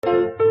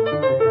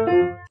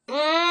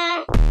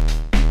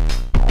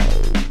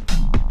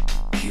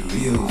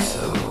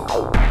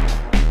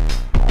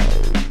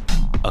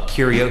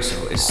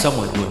Curioso is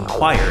someone who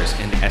inquires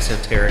in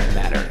esoteric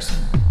matters.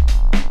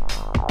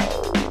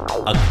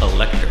 A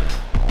collector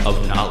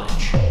of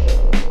knowledge.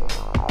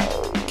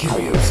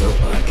 Curioso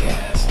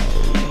Podcast.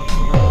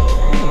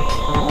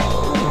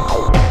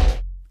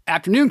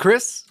 Afternoon,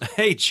 Chris.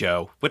 Hey,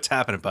 Joe. What's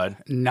happening, bud?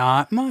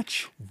 Not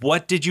much.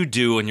 What did you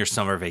do on your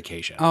summer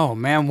vacation? Oh,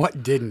 man,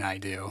 what didn't I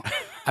do?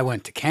 I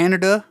went to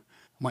Canada,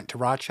 went to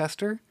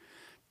Rochester,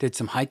 did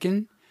some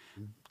hiking,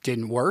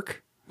 didn't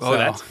work.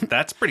 Oh, So,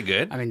 that's pretty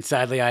good. I mean,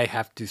 sadly, I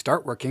have to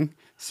start working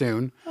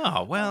soon.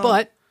 Oh, well.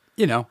 But,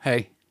 you know,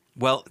 hey.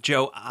 Well,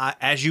 Joe,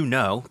 as you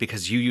know,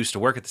 because you used to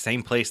work at the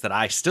same place that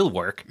I still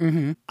work,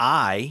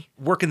 I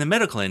work in the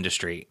medical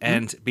industry.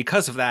 And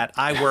because of that,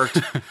 I worked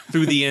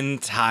through the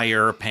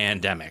entire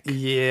pandemic.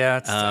 Yeah,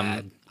 it's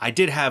sad. I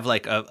did have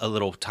like a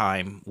little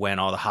time when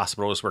all the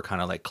hospitals were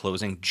kind of like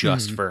closing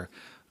just for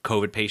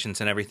COVID patients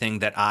and everything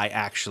that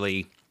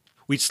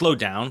we slowed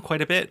down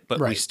quite a bit, but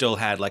we Right. still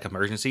had like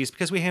emergencies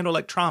because we handle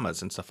like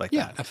traumas and stuff like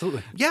Yeah, that.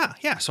 absolutely.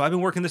 Yeah. So I've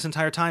been working this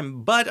entire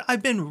time, but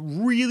I've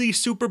been really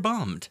super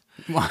bummed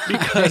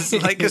because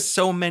like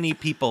so many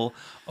people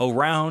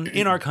around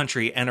in our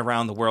country and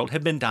around the world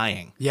have been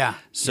dying. Yeah.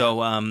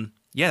 So,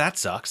 yeah, that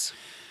sucks.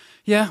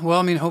 Yeah, well,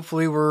 I mean,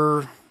 hopefully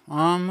we're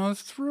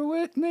almost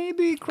through it,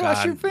 maybe.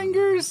 Cross your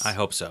fingers. I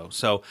hope so.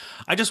 So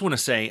I just want to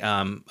say,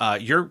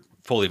 you're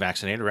fully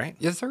vaccinated, right?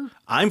 Yes, sir.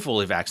 I'm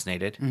fully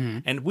vaccinated,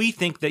 and we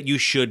think that you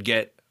should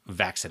get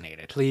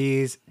vaccinated.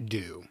 Please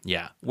do.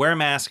 Yeah. Wear a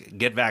mask,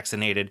 get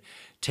vaccinated,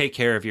 take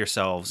care of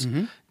yourselves,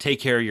 take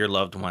care of your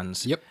loved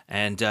ones. Yep.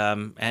 And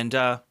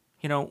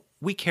you know,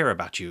 we care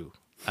about you,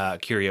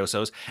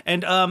 Curiosos.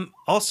 And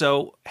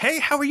also, hey,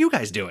 how are you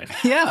guys doing?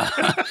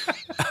 Yeah.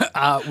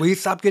 We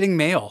stopped getting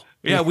mail.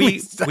 Yeah,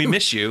 we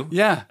miss you.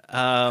 Yeah.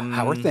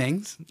 How are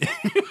things?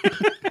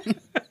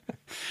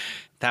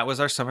 That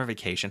was our summer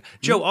vacation.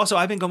 Joe, also,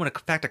 I've been going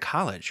back to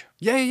college.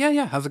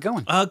 Yeah. How's it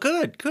going?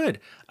 Good.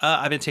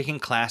 I've been taking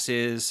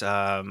classes.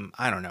 I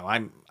don't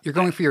know. You're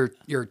going for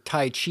your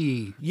Tai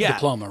Chi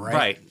diploma, right?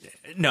 Right.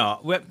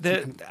 No,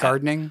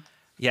 Gardening?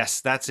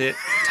 yes, that's it.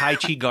 Tai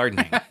Chi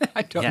gardening.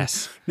 I don't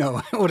Yes.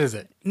 know. What is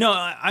it? No,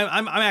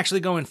 I'm actually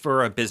going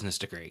for a business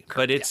degree,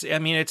 but it's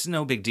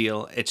no big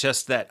deal. It's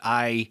just that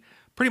I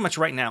pretty much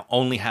right now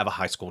only have a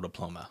high school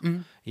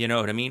diploma. You know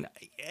what I mean?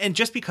 And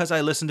just because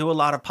I listen to a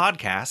lot of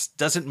podcasts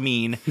doesn't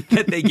mean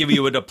that they give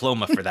you a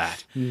diploma for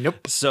that.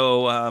 Nope.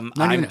 So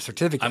Not even a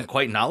certificate. I'm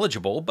quite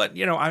knowledgeable, but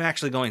you know, I'm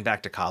actually going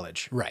back to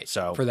college. Right.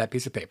 So for that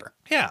piece of paper.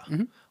 yeah.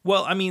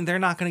 Well, I mean, they're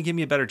not going to give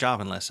me a better job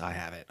unless I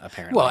have it.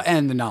 Apparently. Well,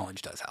 and the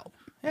knowledge does help.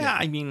 yeah.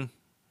 I mean,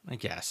 I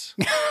guess.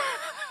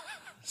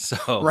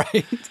 So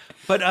Right.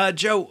 But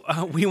Joe,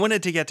 we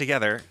wanted to get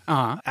together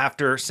Uh-huh.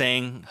 after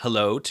saying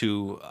hello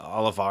to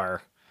all of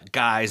our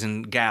guys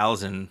and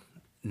gals and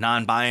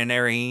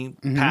non-binary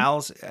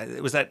pals.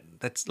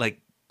 That's like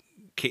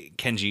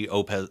Kenji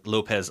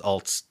Lopez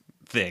Alt's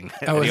thing.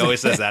 Oh, And he is always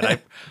it? says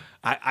that.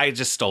 I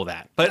just stole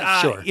that. But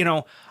Sure. you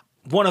know,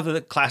 one of the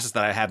classes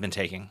that I have been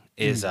taking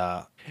is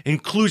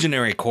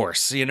inclusionary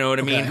course. You know what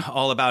I mean? Okay.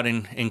 All about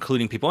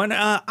including people, and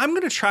I'm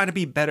going to try to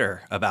be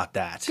better about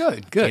that.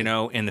 Good. You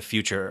know, in the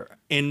future,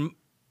 in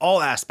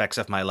all aspects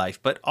of my life,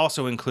 but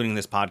also including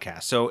this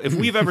podcast. So if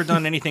we've ever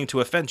done anything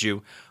to offend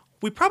you,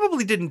 we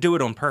probably didn't do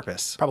it on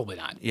purpose. Probably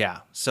not.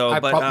 Yeah. So,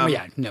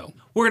 No.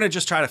 we're going to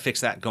just try to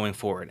fix that going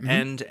forward.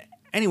 And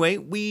anyway,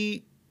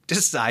 we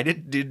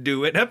decided to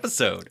do an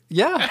episode.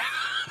 Yeah.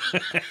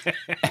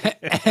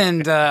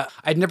 And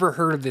I'd never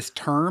heard of this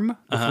term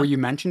before you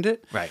mentioned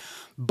it. Right.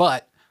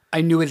 But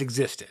I knew it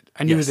existed.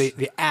 I knew Yes.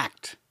 the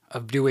act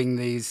of doing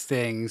these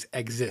things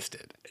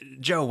existed.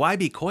 Joe, why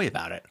be coy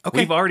about it? Okay.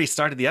 We've already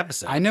started the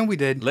episode. I know we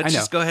did. Let's I know.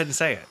 just go ahead and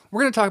say it.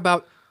 We're going to talk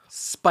about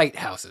spite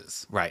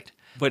houses. Right.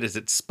 What is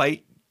it?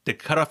 Spite? To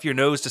cut off your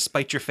nose to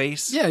spite your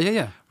face?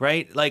 Yeah.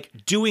 Right? Like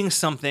doing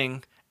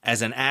something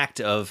as an act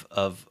of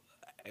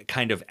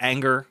kind of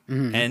anger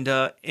and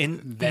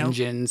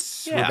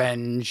Vengeance, Yeah.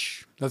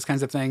 revenge, those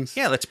kinds of things.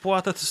 Yeah, let's pull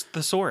out the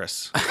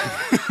thesaurus.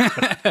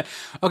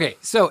 Okay,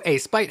 so a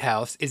spite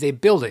house is a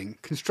building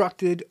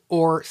constructed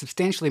or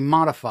substantially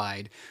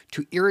modified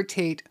to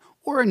irritate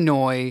or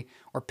annoy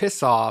or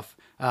piss off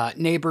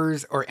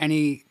neighbors or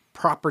any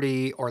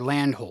property or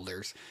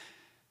landholders.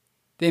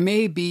 They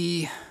may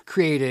be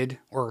created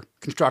or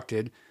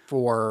constructed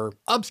for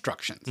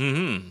obstructions,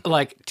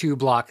 like to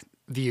block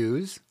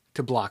views,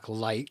 to block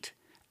light,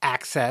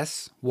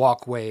 access,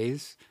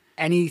 walkways,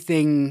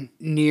 anything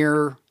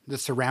near the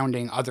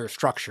surrounding other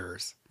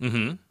structures.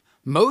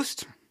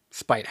 Most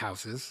spite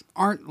houses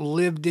aren't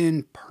lived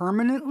in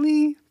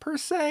permanently, per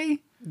se.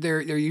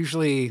 They're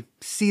usually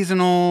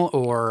seasonal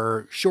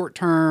or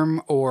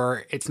short-term,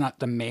 or it's not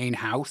the main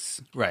house,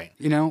 Right.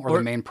 you know, or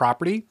the main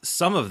property.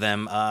 Some of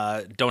them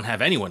don't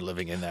have anyone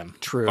living in them.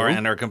 True.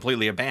 And are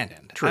completely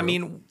abandoned. True. I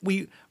mean,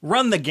 we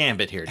run the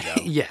gambit here, Joe.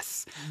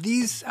 Yes.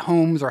 These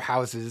homes or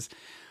houses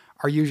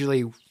are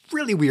usually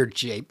really weird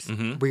shapes,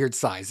 weird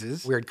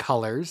sizes, weird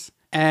colors,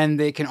 and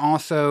they can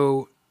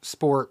also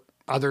sport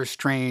other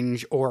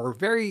strange or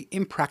very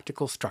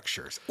impractical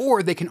structures.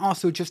 Or they can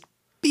also just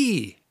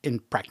be in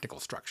practical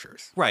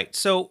structures. Right.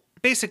 So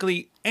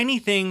basically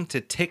anything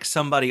to tick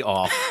somebody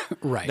off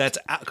Right. that's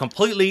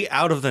completely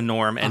out of the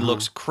norm and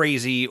looks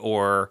crazy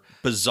or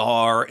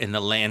bizarre in the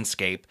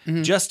landscape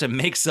just to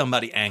make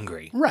somebody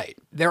angry. Right.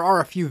 There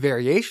are a few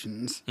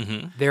variations.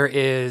 There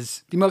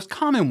is the most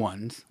common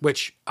ones,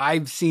 which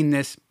I've seen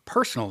this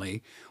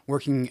personally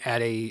working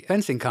at a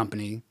fencing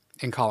company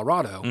in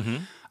Colorado,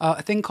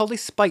 a thing called a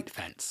spite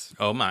fence.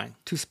 Oh my.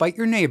 To spite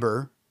your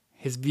neighbor,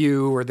 his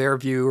view or their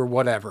view or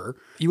whatever,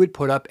 you would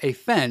put up a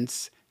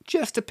fence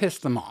just to piss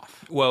them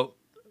off. Well,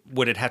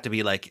 would it have to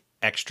be like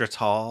extra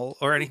tall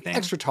or anything?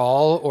 Extra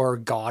tall or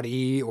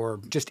gaudy or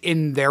just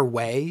in their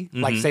way.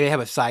 Like say they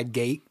have a side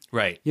gate.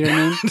 Right. You know what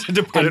I mean?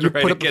 To put And it you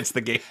right put up- against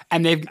the gate.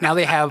 And now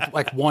they have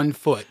like 1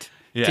 foot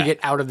Yeah. to get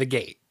out of the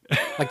gate.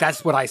 Like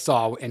that's what I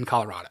saw in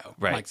Colorado.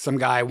 Right. Like some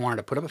guy wanted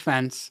to put up a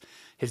fence.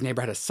 His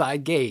neighbor had a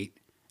side gate.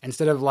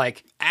 Instead of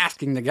like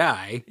asking the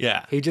guy,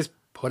 Yeah. he just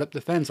put up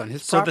the fence on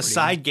his So property. the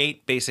side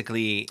gate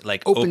basically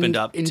like Opened opened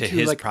up to into,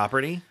 his like-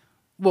 property?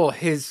 Well,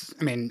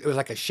 it was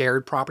like a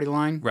shared property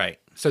line. Right.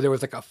 So there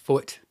was like a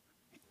foot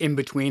in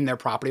between their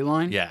property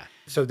line. Yeah.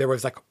 So there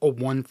was like a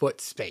 1 foot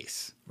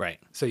space. Right.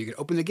 So you could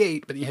open the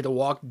gate, but then you had to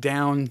walk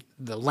down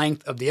the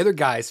length of the other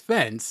guy's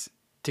fence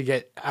to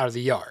get out of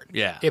the yard.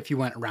 Yeah. If you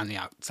went around the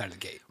outside of the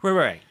gate.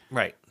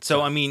 Right.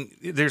 So, I mean,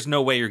 there's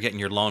no way you're getting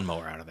your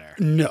lawnmower out of there.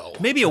 No.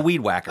 Maybe a weed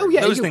whacker. Oh,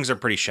 yeah, Those you- things are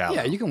pretty shallow.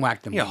 Yeah, you can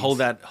whack them. Yeah,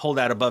 weeds. hold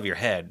that above your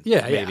head.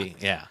 Yeah, maybe.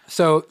 Yeah.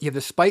 So you have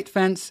the spite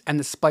fence and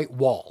the spite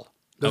wall.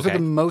 Those Okay. are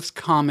the most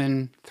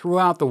common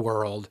throughout the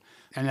world.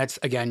 And that's,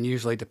 again,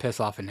 usually to piss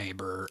off a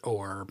neighbor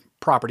or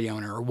property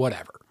owner or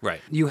whatever.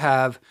 Right. You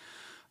have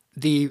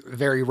the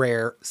very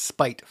rare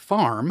spite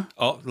farm.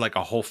 Oh, like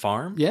a whole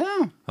farm?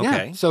 Yeah.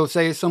 Okay. Yeah. So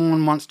say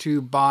someone wants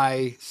to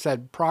buy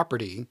said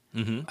property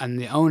Mm-hmm. and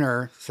the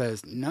owner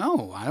says,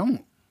 no, I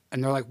don't.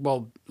 And they're like,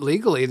 well,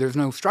 legally, there's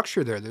no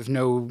structure there. There's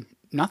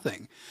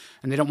nothing.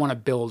 And they don't want to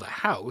build a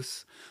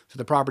house. So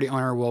the property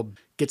owner will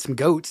get some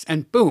goats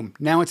and boom,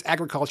 now it's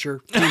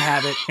agriculture. Can't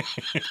have it.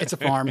 It's a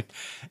farm.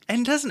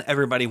 And doesn't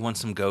everybody want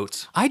some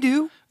goats? I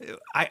do.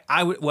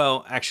 I would,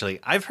 well, actually,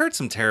 I've heard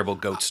some terrible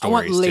goat I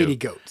stories want lady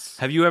too. goats.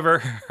 Have you ever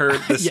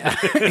heard this? Yeah.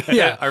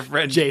 Yeah. Our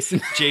friend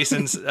Jason.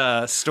 Jason's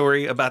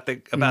story about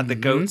the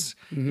goats.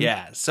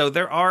 Yeah. So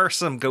there are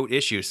some goat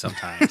issues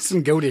sometimes.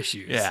 Some goat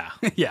issues. Yeah.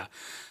 Yeah.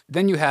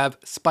 Then you have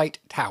spite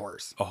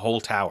towers. A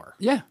whole tower.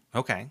 Yeah.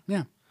 Okay.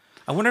 Yeah.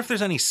 I wonder if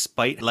there's any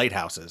spite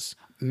lighthouses.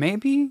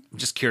 Maybe. I'm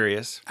just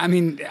curious. I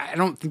mean, I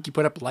don't think you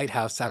put up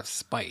lighthouse out of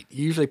spite.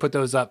 You usually put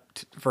those up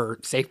for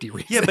safety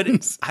reasons. Yeah, but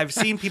I've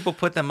seen people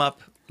put them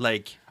up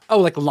like oh,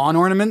 like lawn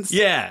ornaments?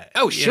 yeah.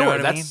 Oh, you know sure, what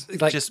I that's mean?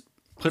 like- just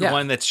put yeah.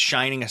 one that's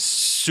shining a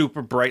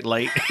super bright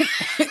light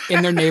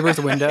In their neighbor's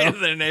window.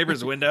 in their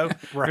neighbor's window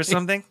or Right.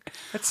 something.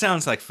 That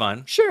sounds like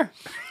fun. Sure.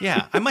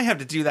 Yeah, I might have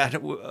to do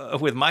that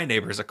with my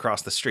neighbors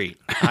across the street.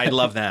 I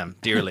love them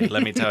dearly,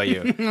 let me tell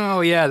you.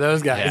 Oh, yeah,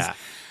 those guys. Yeah.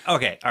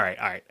 Okay, all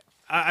right.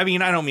 I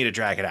mean, I don't mean to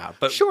drag it out,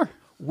 but Sure.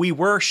 we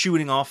were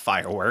shooting off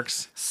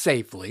fireworks.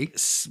 Safely.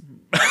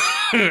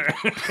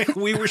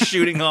 We were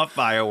shooting off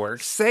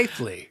fireworks.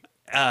 Safely.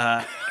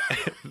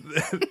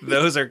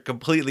 Those are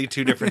completely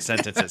two different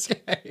sentences.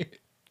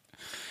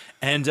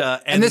 And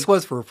And this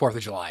was for 4th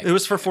of July. it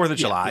was for 4th of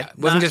July. Yeah, it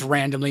wasn't Not- just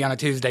randomly on a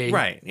Tuesday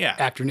Right, yeah.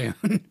 afternoon.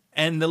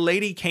 And the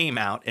lady came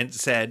out and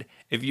said,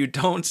 if you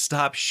don't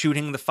stop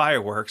shooting the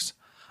fireworks,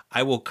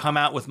 I will come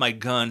out with my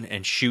gun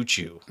and shoot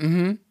you.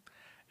 Mm-hmm.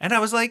 And I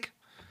was like,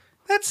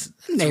 that's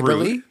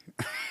Neighborly.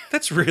 rude.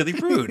 That's really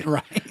rude.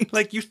 Right.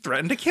 Like you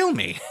threatened to kill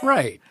me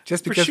Right.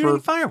 Just for because shooting we're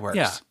fireworks.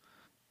 Yeah.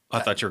 I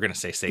thought you were going to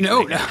say safely.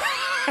 No. again.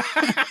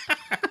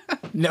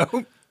 No.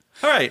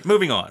 All right,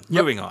 moving on.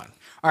 Moving on.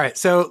 All right,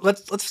 so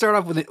let's start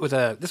off with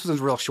a. This was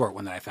a real short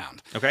one that I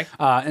found. Okay.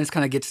 and this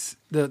kind of gets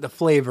the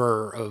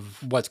flavor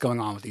of what's going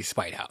on with these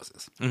spite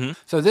houses. Mm-hmm.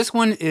 So this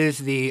one is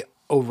the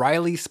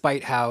O'Reilly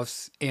Spite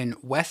House in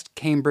West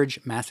Cambridge,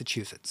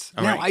 Massachusetts.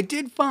 Now, right. I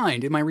did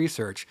find in my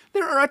research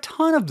there are a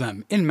ton of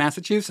them in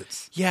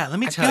Massachusetts. Yeah, let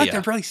me I tell feel like you.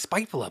 they're really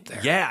spiteful up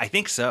there. Yeah, I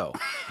think so.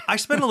 I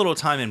spent a little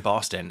time in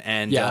Boston,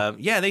 and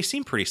Yeah. they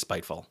seem pretty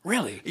spiteful.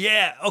 Really?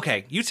 Yeah,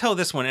 okay. You tell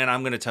this one, and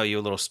I'm going to tell you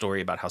a little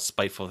story about how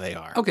spiteful they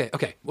are. Okay.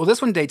 Well,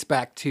 this one dates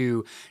back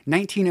to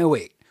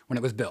 1908 when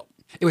it was built.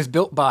 It was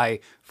built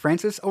by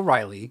Francis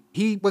O'Reilly.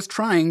 He was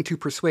trying to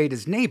persuade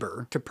his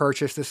neighbor to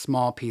purchase this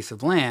small piece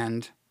of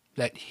land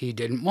that he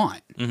didn't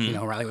want. You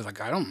know, O'Reilly was like,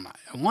 I don't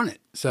want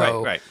it.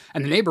 So, Right.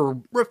 And the neighbor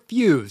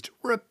refused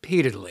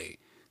repeatedly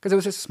because it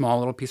was a small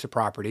little piece of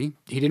property.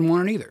 He didn't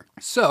want it either.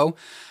 So,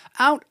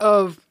 out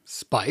of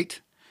spite,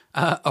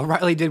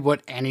 O'Reilly did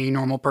what any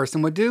normal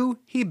person would do.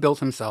 He built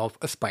himself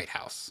a spite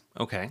house.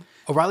 Okay.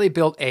 O'Reilly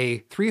built a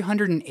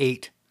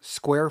 308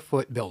 square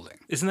foot building.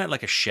 Isn't that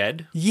like a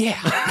shed? Yeah.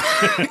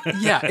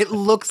 Yeah, it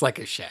looks like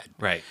a shed.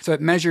 Right. So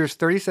it measures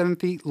 37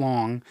 feet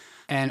long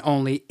and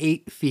only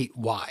 8 feet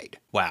wide.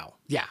 Wow.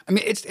 Yeah. I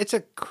mean, it's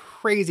a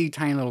crazy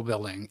tiny little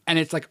building, and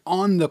it's like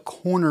on the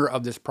corner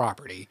of this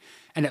property,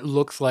 and it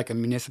looks like a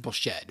municipal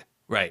shed.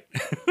 Right.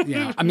 You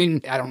know, I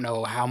mean, I don't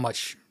know how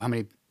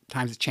many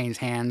times it's changed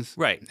hands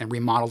Right. and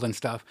remodeled and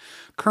stuff.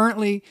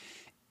 Currently,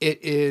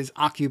 it is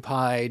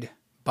occupied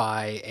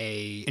by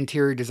a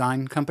interior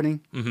design company.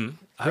 Mm-hmm.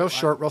 Real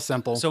short, real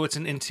simple. So it's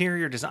an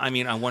interior design. I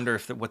mean, I wonder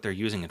if what they're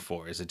using it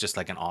for. Is it just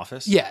like an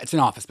office? Yeah, it's an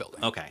office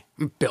building. Okay.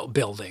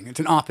 Building. It's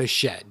an office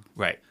shed.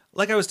 Right.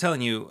 Like I was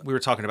telling you, we were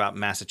talking about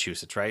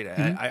Massachusetts, right?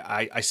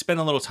 I spent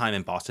a little time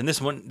in Boston.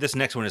 This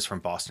next one is from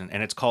Boston,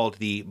 and it's called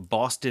the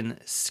Boston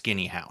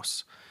Skinny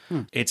House.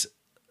 It's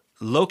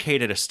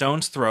located a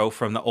stone's throw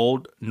from the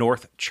Old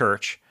North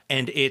Church,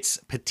 and its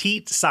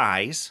petite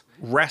size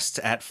rests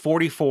at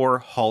 44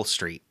 Hull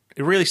Street.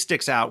 It really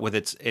sticks out with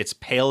its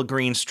pale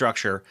green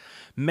structure,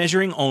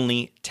 measuring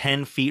only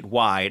 10 feet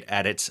wide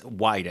at its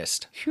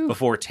widest,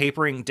 before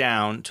tapering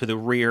down to the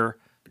rear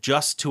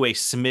just to a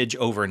smidge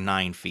over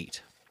 9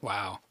 feet.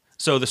 Wow.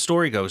 So the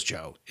story goes,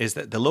 Joe, is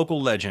that the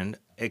local legend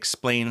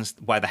explains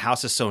why the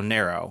house is so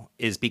narrow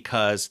is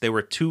because there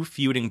were two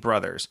feuding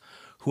brothers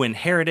who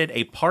inherited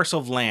a parcel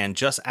of land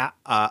just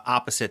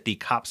opposite the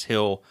Copp's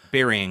Hill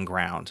burying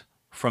ground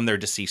from their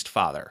deceased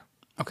father.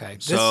 Okay.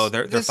 So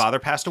their father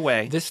passed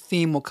away. This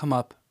theme will come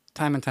up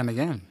time and time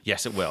again.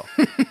 Yes, it will.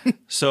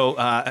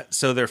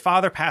 So their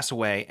father passed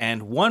away,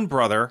 and one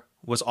brother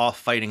was off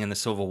fighting in the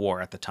Civil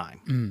War at the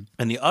time.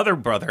 And the other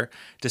brother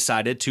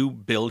decided to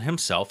build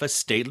himself a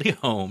stately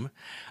home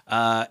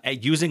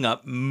using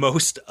up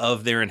most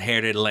of their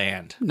inherited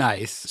land.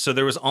 Nice. So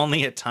there was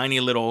only a tiny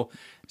little,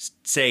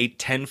 say,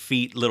 10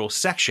 feet little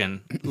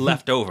section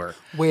left over.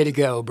 Way to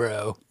go,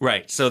 bro.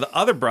 Right. So the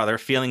other brother,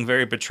 feeling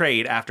very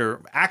betrayed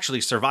after actually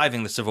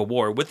surviving the Civil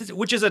War,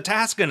 which is a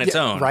task in its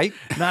own. Right.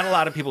 Not a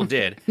lot of people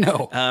did.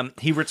 No.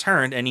 He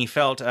returned and he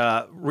felt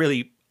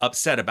really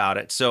upset about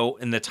it. So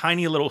in the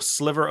tiny little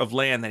sliver of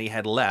land that he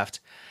had left,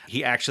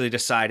 he actually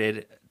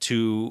decided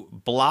to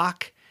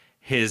block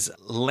his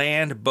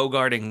land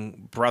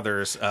bogarting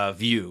brother's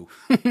view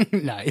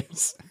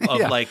Nice. of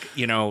Yeah.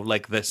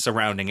 like the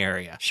surrounding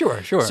area.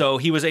 Sure. So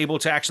he was able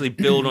to actually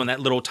build on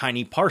that little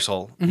tiny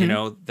parcel,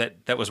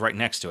 that was right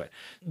next to it.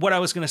 What I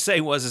was going to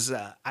say was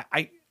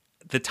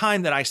the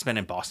time that I spent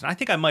in Boston, I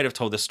think I might have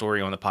told this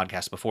story on the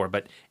podcast before,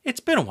 but it's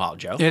been a while,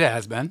 Joe. It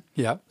has been.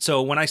 Yeah.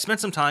 So when I spent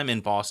some time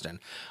in Boston,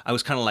 I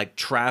was kind of like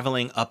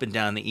traveling up and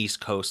down the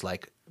East Coast,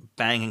 like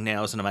banging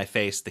nails into my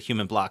face, the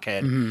human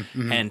blockhead,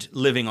 and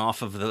living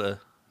off of the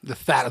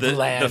fat of the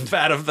land. The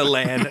fat of the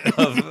land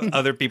of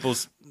other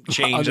people's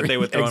change that they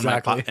would throw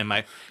Exactly. in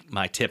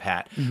my tip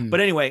hat. But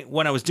anyway,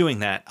 when I was doing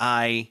that,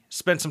 I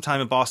spent some time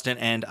in Boston,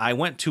 and I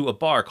went to a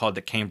bar called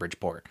the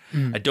Cambridgeport.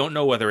 I don't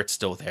know whether it's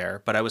still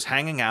there, but I was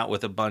hanging out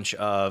with a bunch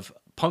of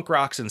punk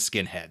rocks and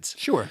skinheads.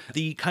 Sure.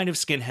 The kind of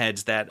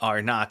skinheads that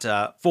are not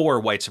for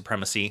white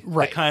supremacy,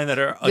 Right. the kind that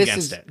are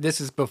against it.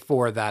 This is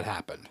before that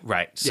happened.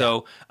 Right.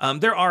 So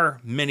there are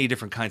many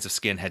different kinds of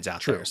skinheads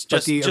out there.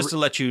 But Just to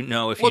let you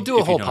know We'll do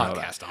a whole don't know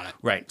that. podcast on it.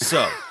 Right.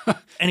 So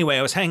anyway,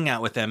 I was hanging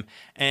out with them,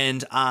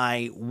 and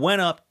I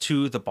went up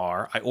to the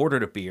bar. I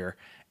ordered a beer,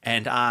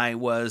 and I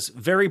was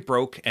very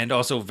broke and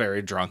also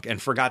very drunk and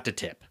forgot to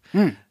tip.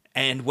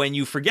 And when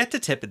you forget to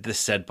tip at this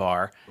said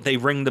bar, they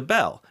ring the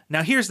bell.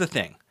 Now, here's the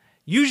thing.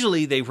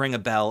 Usually they ring a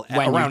bell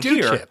When you around do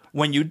here tip.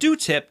 when you do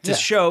tip to Yeah.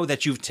 show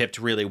that you've tipped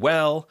really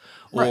well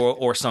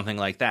or something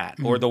like that.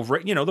 Or they'll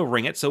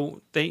ring it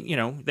so they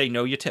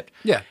know you tipped.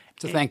 Yeah.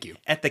 So thank you.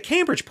 At the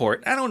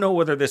Cambridgeport, I don't know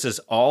whether this is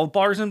all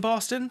bars in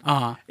Boston.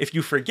 If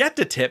you forget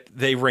to tip,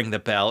 they ring the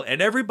bell and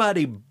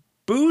everybody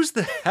boos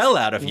the hell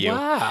out of you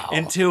Wow.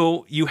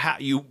 until you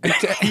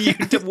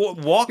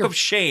walk of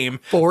shame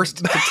Forced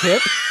to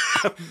tip.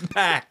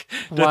 back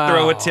to Wow.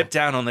 throw a tip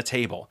down on the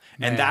table.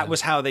 And that Man.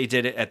 was how they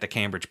did it at the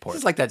Cambridgeport.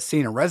 It's like that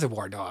scene in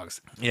Reservoir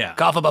Dogs. Yeah.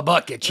 Cough up a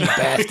bucket, you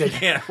bastard.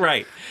 Yeah,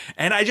 right.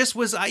 And I just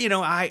was,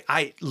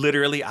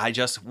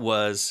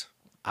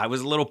 I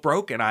was a little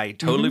broke and I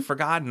totally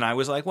forgot. And I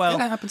was like, well,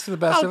 That happens to the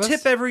best I'll of us.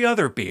 tip every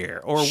other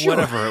beer or Sure.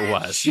 whatever it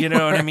was. You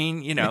know what I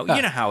mean? You know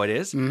how it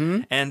is.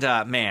 And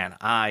man,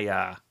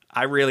 I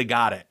really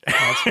got it.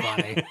 That's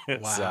funny.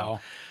 Wow.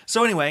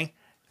 So anyway,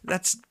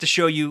 that's to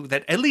show you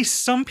that at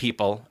least some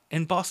people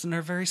in Boston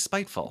are very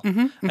spiteful.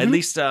 At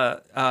least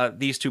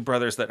these two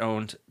brothers that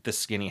owned the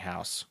skinny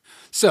house.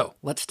 So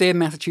let's stay in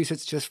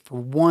Massachusetts just for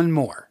one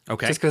more.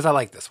 Okay. Just because I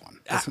like this one.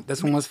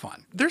 This one was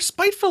fun. They're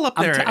spiteful up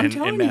there I'm in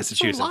telling you,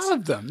 Massachusetts. there's a lot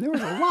of them. There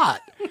was a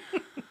lot.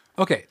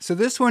 Okay, so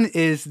this one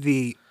is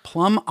the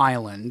Plum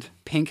Island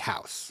Pink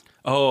House.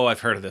 Oh,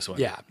 I've heard of this one.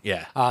 Yeah.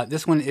 Yeah.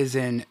 This one is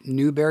in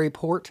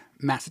Newburyport,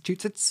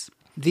 Massachusetts.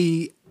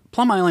 The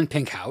Plum Island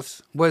Pink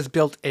House was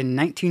built in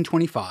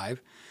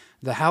 1925.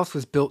 The house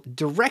was built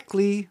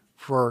directly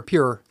for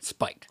pure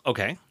spite.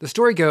 Okay. The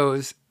story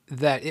goes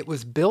that it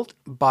was built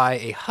by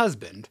a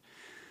husband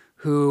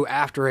who,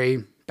 after a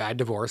bad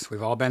divorce,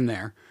 we've all been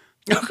there.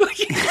 No?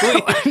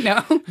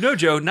 No,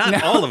 Joe,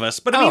 not all of us,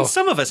 but I mean, Oh.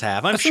 some of us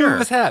have, I'm Some sure.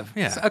 of us have.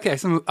 Yeah. So- okay,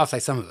 I'll say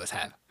some of us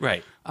have.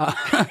 Right.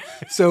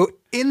 So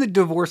in the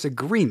divorce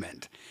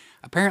agreement,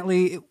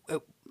 apparently there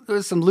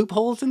was some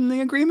loopholes in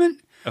the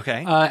agreement.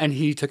 Okay. And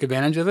he took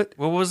advantage of it.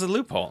 What was the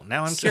loophole?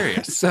 Now I'm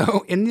curious.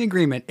 So in the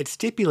agreement, it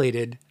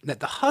stipulated that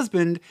the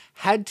husband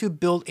had to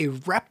build a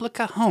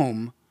replica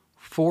home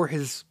for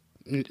his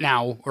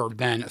now or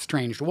then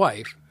estranged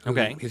wife, who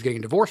Okay. he was getting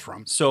a divorce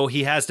from. So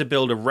he has to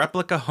build a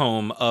replica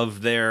home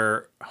of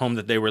their home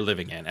that they were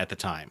living in at the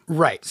time.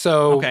 Right.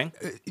 So Okay.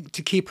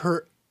 To keep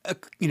her,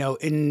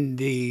 in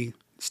the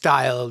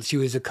style she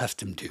was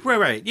accustomed to.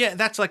 Right. Yeah,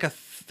 that's like a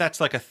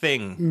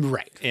thing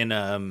Right. in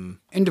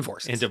In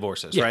divorces.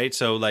 divorces, Yeah. right?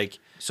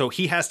 So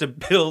he has to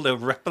build a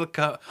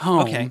replica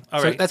Home. Okay.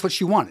 All So right. that's what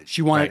she wanted.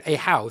 She wanted Right. a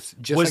house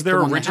just Was like their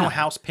the one they original had.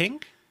 house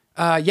pink?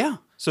 Yeah.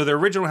 So the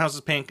original house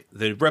is pink.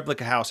 The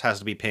replica house has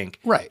to be pink.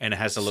 Right. And it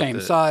has to look same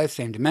size,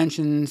 same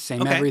dimensions,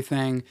 same Okay.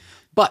 everything.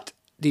 But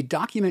the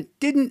document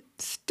didn't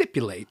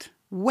stipulate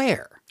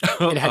where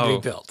it had to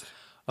be built.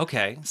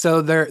 Okay.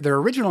 So their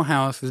original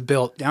house was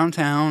built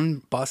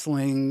downtown,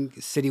 bustling,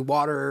 city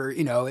water.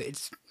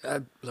 It's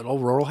a little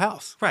rural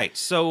house. Right.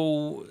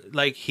 So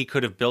like he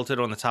could have built it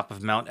on the top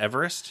of Mount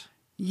Everest.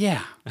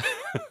 Yeah.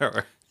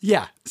 Or-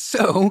 Yeah.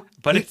 So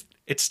but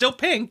it's still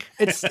pink.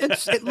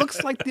 it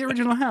looks like the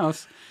original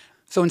house.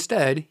 So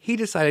instead, he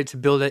decided to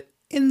build it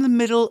in the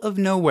middle of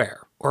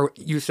nowhere. Or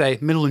you say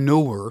middle of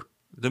nowhere.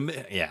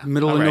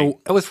 Middle All of right. nowhere.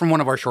 That was from one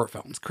of our short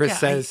films. Chris Yeah,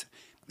 says,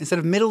 instead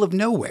of middle of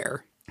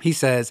nowhere, he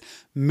says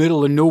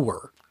middle of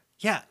nowhere.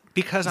 Yeah,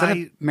 because Is that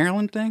a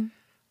Maryland thing?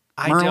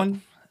 I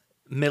Maryland?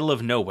 don't middle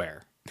of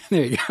nowhere.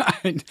 There you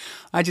go.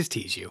 I just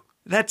tease you.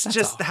 That's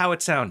just all. how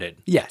it sounded.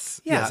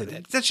 Yes. Yeah, Yes, it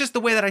is. that's just the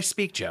way that I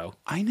speak, Joe.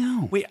 I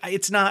know.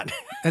 It's not.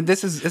 And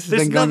this has There's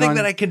been going nothing on.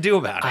 that I can do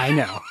about it. I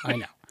know.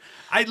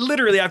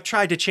 I've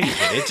tried to change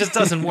it. It just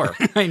doesn't work.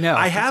 I know.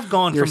 I have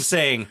gone from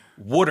saying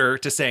water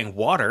to saying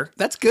water.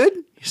 That's good.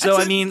 So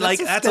That's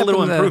that's a step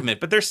little in the- improvement.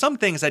 But there's some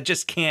things I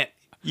just can't.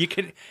 You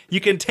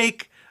can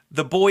take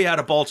the boy out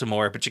of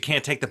Baltimore, but you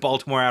can't take the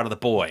Baltimore out of the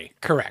boy.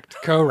 Correct.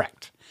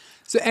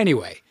 So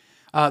anyway,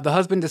 the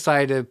husband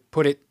decided to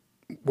put it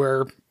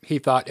where he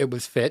thought it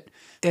was fit,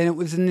 and it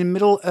was in the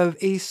middle of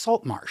a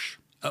salt marsh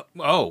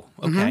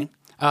Okay.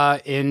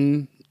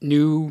 in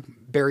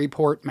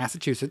Newburyport,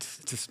 Massachusetts.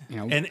 It's just,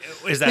 And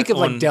is that think of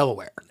on, like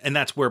Delaware. And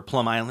that's where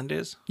Plum Island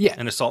is? Yeah.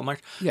 And a salt marsh?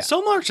 Yeah.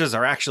 Salt marshes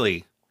are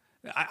actually,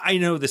 I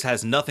know this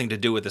has nothing to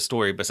do with the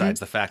story besides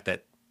Mm-hmm. the fact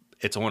that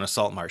it's on a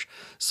salt marsh.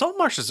 Salt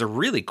marshes are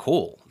really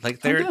cool.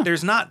 Like yeah.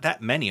 there's not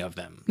that many of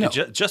them. No.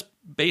 Just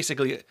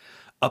basically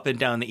up and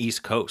down the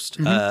East Coast.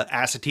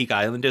 Assateague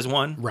Island is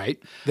one.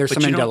 Right. There's But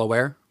some you in don't-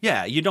 Delaware.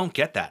 Yeah, you don't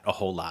get that a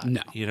whole lot.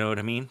 No. You know what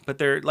I mean? But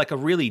they're like a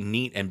really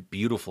neat and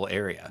beautiful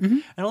area. Mm-hmm.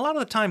 And a lot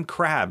of the time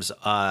crabs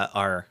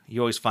you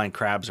always find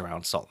crabs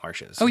around salt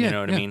marshes. Oh, yeah. You know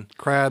what I yeah. mean?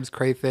 Crabs,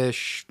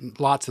 crayfish,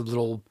 lots of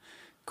little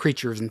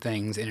creatures and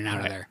things in and out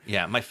of there.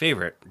 Yeah, my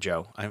favorite,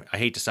 Joe, I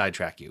hate to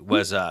sidetrack you,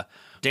 was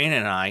Dana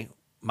and I,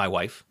 my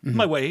wife,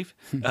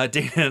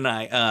 Dana and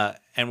I,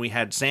 and we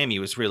had Sammy,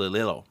 who was really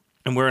little,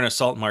 and we're in a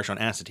salt marsh on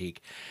Assateague,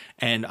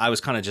 and I was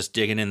kind of just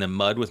digging in the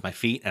mud with my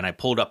feet, and I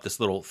pulled up this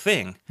little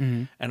thing,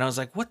 and I was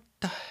like, what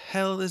the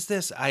hell is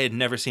this? I had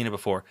never seen it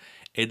before.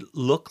 It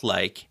looked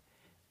like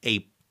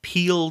a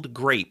peeled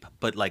grape,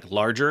 but like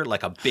larger,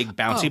 like a big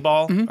bouncy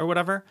ball or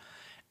whatever.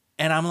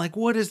 And I'm like,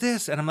 what is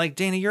this? And I'm like,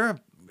 Dana, you're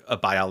a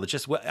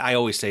biologist. Well, I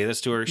always say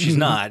this to her. She's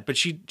not, but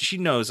she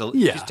knows.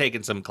 Yeah. She's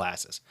taken some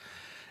classes.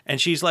 And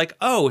she's like,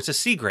 oh, it's a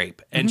sea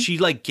grape. And she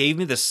like gave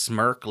me this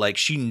smirk like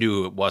she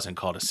knew it wasn't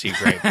called a sea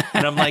grape.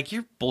 And I'm like,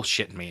 you're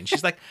bullshitting me. And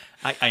she's like,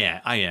 I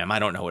am. I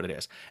don't know what it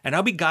is. And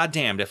I'll be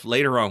goddamned if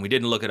later on we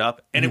didn't look it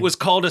up and it was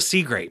called a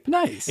sea grape.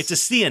 Nice. It's a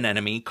sea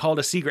anemone called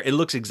a sea grape. It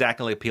looks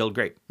exactly like peeled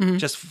grape.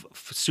 Just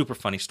super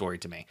funny story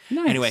to me.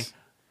 Nice. Anyway,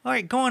 all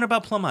right, go on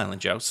about Plum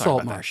Island, Joe. Sorry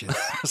Salt about marshes.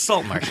 that.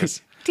 Salt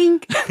marshes.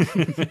 Tink.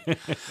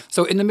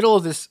 So in the middle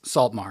of this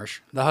salt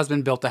marsh, the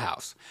husband built a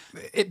house.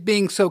 It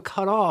being so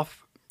cut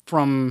off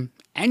from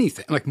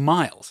anything, like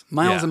miles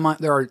Yeah. and miles.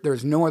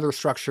 There's no other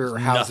structure or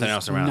houses. nothing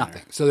else around Nothing.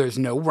 there. So there's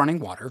no running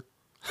water.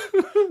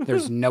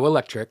 There's no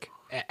electric,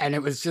 and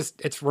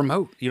it's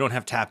remote. You don't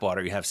have tap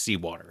water, you have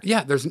seawater.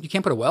 Yeah, you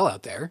can't put a well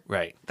out there.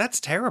 Right. That's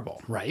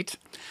terrible. Right.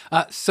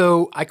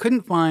 So I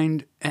couldn't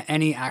find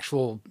any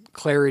actual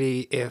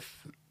clarity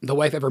if the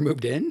wife ever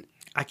moved in,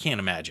 I can't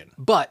imagine.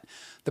 but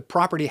the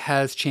property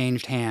has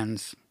changed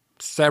hands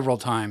several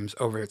times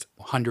over its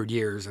 100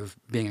 years of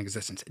being in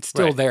existence. It's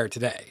still Right. there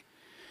today.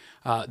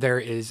 There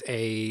is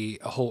a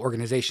whole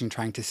organization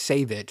trying to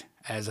save it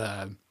as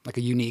a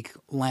unique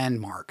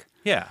landmark.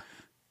 Yeah.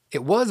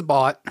 It was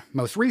bought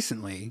most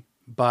recently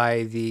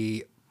by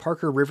the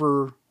Parker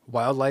River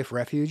Wildlife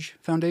Refuge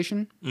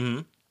Foundation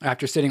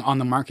after sitting on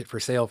the market for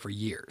sale for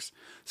years.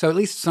 So at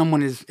least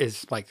someone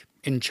is like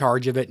in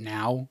charge of it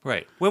now.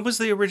 Right. When was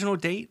the original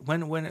date?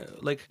 When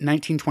like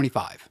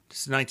 1925.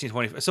 it's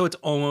 1920. So it's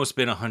almost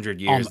been 100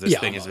 years this yeah,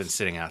 thing has almost. been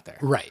sitting out there.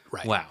 Right.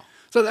 Wow.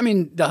 So I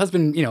mean, the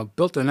husband,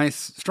 built a nice,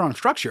 strong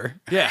structure.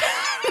 Yeah.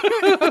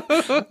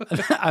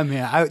 I mean,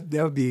 that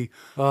would be.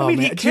 Oh, I mean,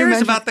 man. he Can you cares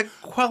imagine about the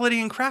quality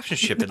and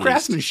craftsmanship the at least.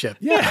 craftsmanship.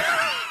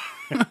 Yeah.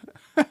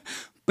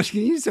 But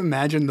can you just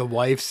imagine the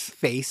wife's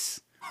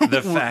face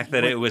The fact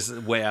that it was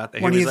way out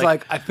there. when He was he's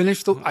like, "I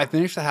finished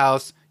the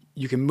house.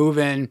 You can move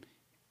in.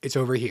 It's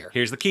over here."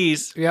 here's the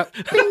keys. Yep.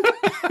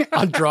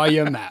 I'll draw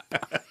you a map.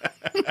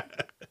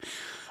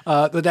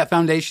 But that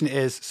foundation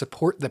is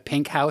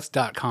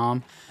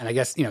supportthepinkhouse.com. And I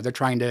guess, they're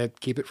trying to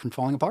keep it from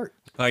falling apart.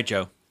 All right,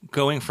 Joe.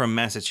 Going from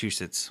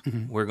Massachusetts,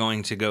 we're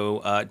going to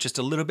go just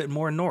a little bit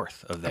more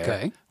north of there.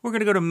 Okay. We're going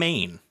to go to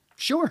Maine.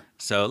 Sure.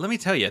 So let me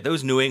tell you,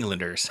 those New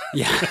Englanders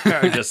Yeah.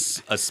 are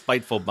just a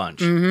spiteful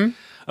bunch.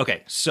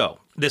 Okay, so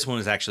this one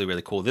is actually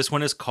really cool. This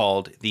one is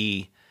called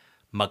the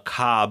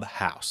Macabre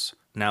House.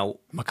 Now,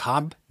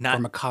 Macabre Not-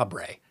 or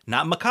macabre?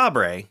 not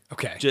macabre.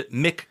 Okay. Just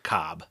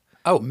McCobb.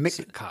 Oh,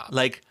 macabre.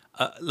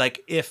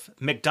 Like if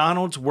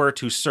McDonald's were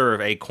to serve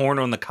a corn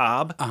on the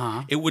cob,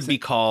 it would be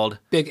called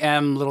Big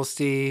M, little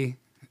C.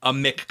 a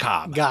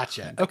McCobb.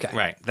 Gotcha. Okay.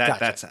 Right.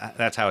 Gotcha.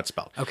 That's how it's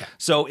spelled. Okay.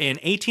 So in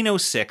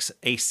 1806,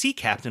 a sea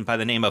captain by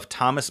the name of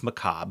Thomas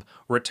McCobb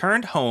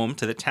returned home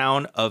to the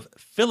town of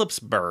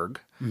Phillipsburg,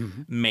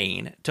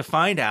 Maine, to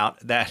find out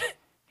that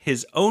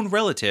his own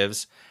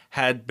relatives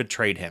had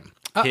betrayed him.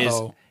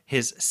 Uh-oh.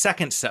 His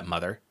second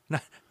stepmother,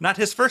 not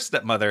his first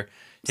stepmother,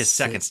 his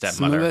second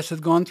stepmother. Some of us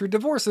have gone through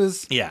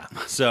divorces. Yeah.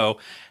 So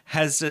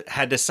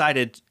had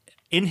decided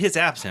in his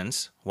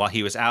absence, while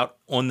he was out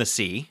on the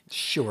sea,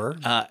 Sure.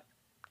 they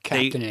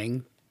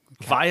Captaining.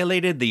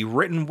 violated the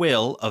written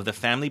will of the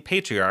family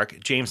patriarch,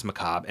 James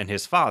McCobb, and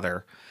his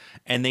father,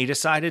 and they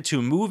decided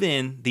to move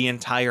in the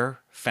entire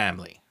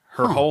family,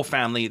 her whole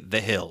family,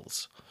 the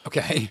Hills.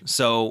 Okay.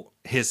 So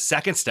his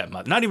second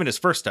stepmother, not even his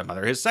first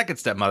stepmother, his second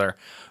stepmother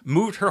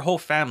moved her whole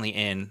family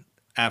in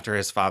after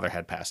his father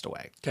had passed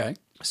away. Okay.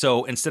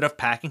 So instead of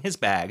packing his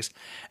bags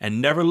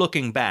and never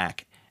looking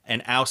back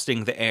and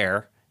ousting the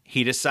heir,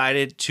 he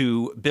decided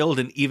to build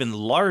an even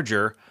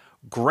larger,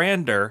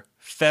 grander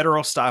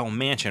federal-style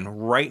mansion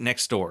right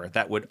next door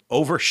that would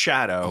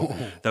overshadow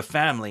the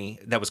family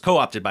that was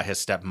co-opted by his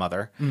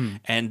stepmother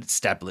and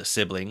stepless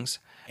siblings.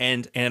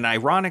 And in an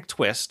ironic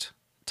twist,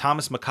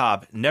 Thomas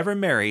McCobb never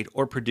married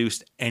or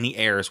produced any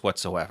heirs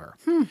whatsoever.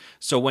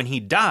 So when he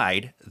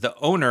died, the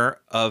owner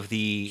of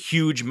the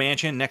huge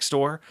mansion next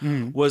door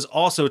was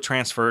also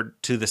transferred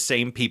to the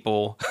same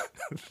people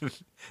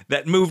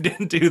that moved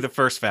into the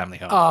first family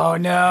home. Oh,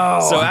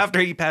 no. So after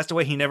he passed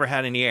away, he never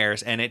had any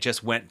heirs, and it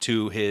just went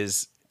to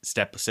his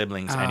step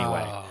siblings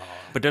anyway.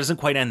 But it doesn't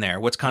quite end there.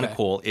 What's kind of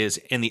cool is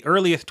in the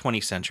earliest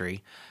 20th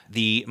century,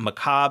 the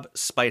McCobb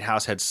Spite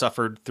House had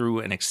suffered through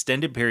an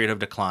extended period of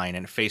decline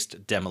and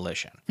faced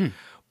demolition.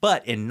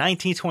 But in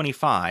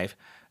 1925,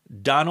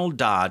 Donald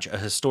Dodge, a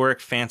historic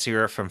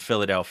fancier from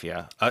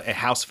Philadelphia, a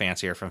house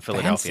fancier from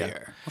Philadelphia.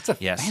 Fancier? What's a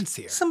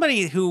fancier?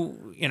 Somebody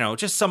who,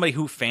 just somebody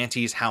who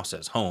fancies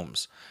houses,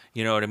 homes.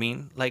 You know what I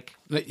mean? Like,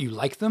 You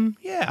like them?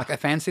 Yeah. Like I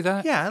fancy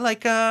that? yeah,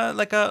 like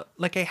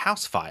a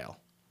house file.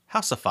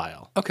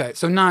 Houseophile. Okay,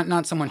 so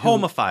not someone who...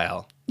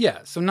 Homophile. Yeah,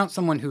 so not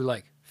someone who,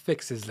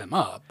 fixes them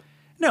up.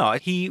 No,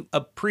 he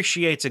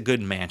appreciates a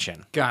good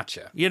mansion.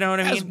 Gotcha. You know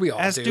what I mean? As we all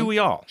As do. do we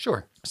all.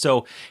 Sure.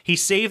 So he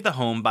saved the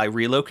home by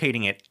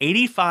relocating it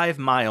 85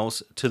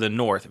 miles to the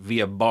north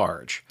via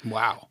barge.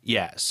 Wow.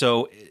 Yeah,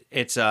 so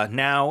it's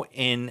now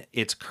in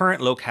its current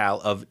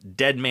locale of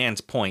Dead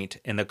Man's Point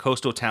in the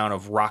coastal town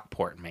of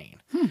Rockport, Maine.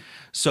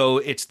 So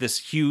it's this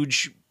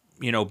huge,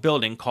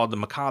 building called the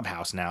McCobb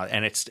House now,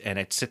 and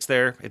it sits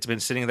there. It's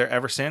been sitting there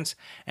ever since,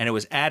 and it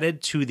was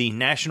added to the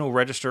National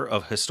Register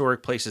of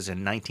Historic Places in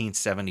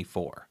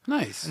 1974.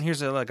 Nice. And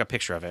here's a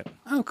picture of it.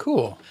 Oh,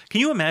 cool.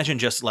 Can you imagine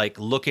just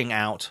looking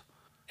out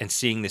and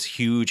seeing this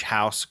huge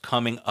house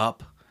coming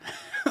up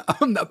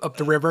Up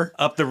the river.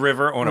 the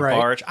river on a Right.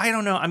 barge? I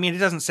don't know. I mean, it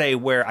doesn't say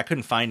where. I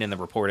couldn't find in the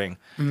reporting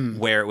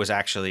where it was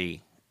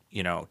actually,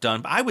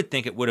 done. But I would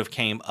think it would have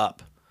came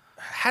up.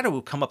 Had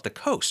to come up the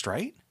coast,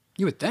 right?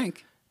 You would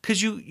think.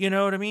 Because you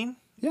know what I mean?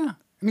 Yeah.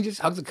 I mean,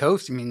 just hug the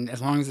coast. I mean,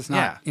 as long as it's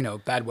not,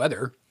 bad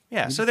weather.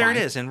 Yeah. you'd So be there it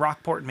fine. is in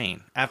Rockport,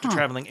 Maine. After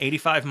traveling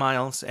 85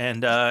 miles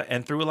and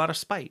through a lot of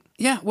spite.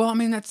 Yeah, well, I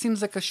mean, that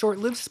seems like a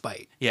short-lived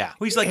spite. Yeah.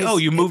 Well, he's like, It's- oh,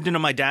 you moved into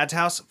my dad's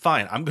house?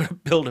 Fine. I'm going to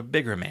build a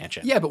bigger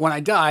mansion. Yeah, but when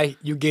I die,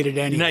 you get it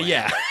anyway. No,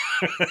 yeah.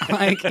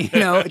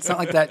 It's not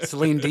like that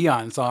Celine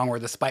Dion song where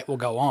the spite will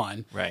go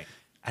on. Right.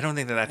 I don't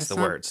think that's the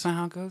That's words. not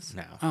how it goes?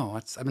 No. Oh,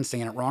 I've been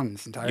singing it wrong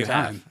this entire You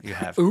time. have. You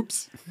have.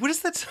 Oops. What is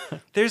that?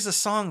 There's a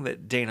song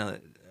that Dana,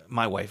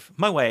 my wife,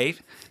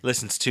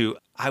 listens to.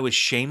 I was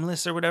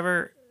shameless or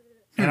whatever,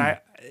 and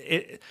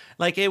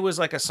it was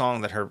like a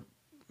song that her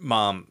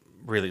mom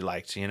really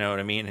liked. You know what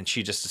I mean? And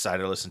she just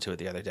decided to listen to it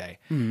the other day.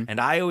 And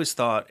I always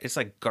thought it's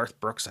like Garth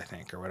Brooks, I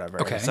think, or whatever.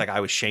 Okay. It's like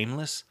I was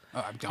shameless,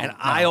 Oh, I don't and know.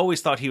 I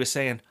always thought he was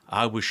saying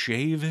I was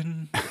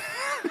shaving.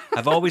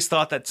 I've always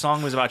thought that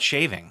song was about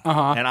shaving,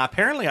 and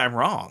apparently I'm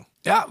wrong.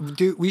 Yeah,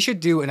 we should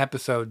do an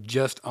episode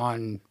just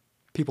on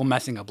people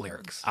messing up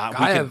lyrics. We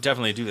could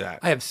definitely do that.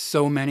 I have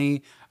so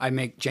many. I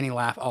make Jenny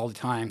laugh all the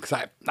time because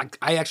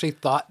I actually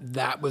thought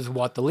that was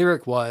what the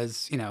lyric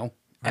was, and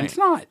it's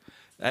not.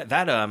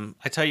 That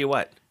I tell you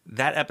what,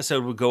 that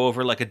episode would go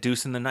over like a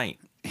deuce in the night.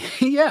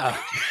 Yeah.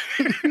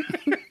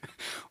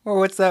 Or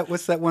what's that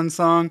one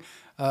song?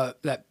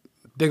 That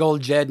big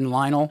old Jed and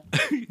Lionel.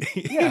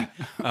 Yeah.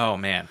 Oh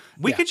man,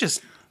 we could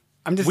just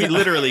We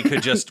literally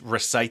could just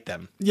recite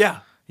them. Yeah.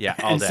 Yeah,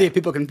 all And day. see if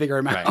people can figure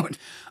them Right. out.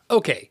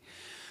 Okay.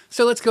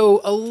 So let's go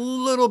a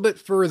little bit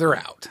further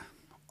out,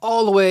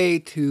 all the way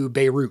to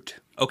Beirut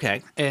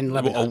Okay. in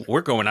Lebanon. Well,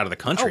 we're going out of the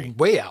country.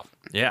 Way out.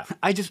 Yeah.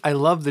 I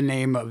love the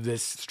name of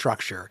this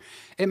structure.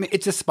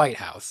 It's a spite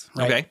house,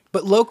 right? Okay.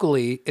 But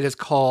locally, it is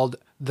called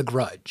The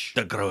Grudge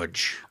The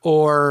Grudge.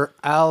 or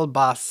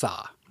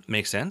Al-Basa.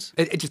 Makes sense.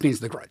 It just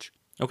means The Grudge.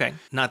 Okay.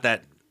 Not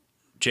that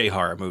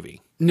J-horror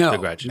movie. No. The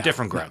Grudge. no,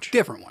 Different no, Grudge.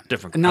 different one.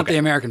 Different. And not okay. the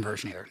American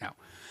version either, no.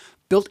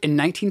 Built in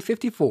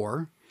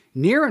 1954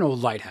 near an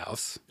old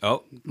lighthouse.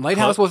 Oh.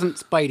 Lighthouse wasn't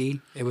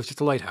Spidey. It was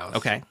just a lighthouse.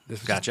 Okay. This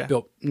was Gotcha. just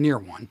built near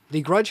one.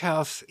 The Grudge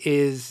House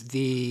is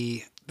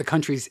the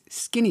country's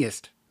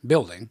skinniest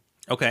building.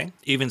 Okay.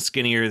 Even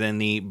skinnier than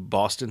the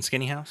Boston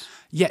Skinny House?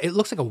 Yeah, it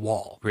looks like a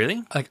wall.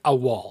 Really? Like a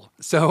wall.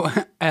 So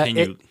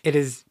you- it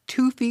is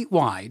 2 feet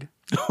wide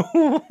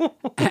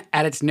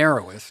at its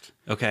narrowest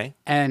Okay.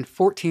 and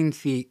 14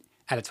 feet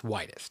at its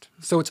widest.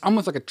 So it's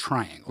almost like a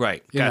triangle.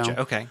 Right. you Gotcha.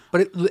 know? Okay.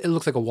 But it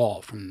looks like a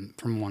wall from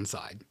one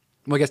side.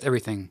 Well, I guess every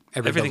building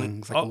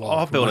looks like a wall.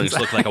 all from one buildings side.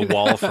 look like a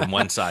wall from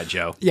one side,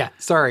 Joe. Yeah,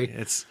 sorry.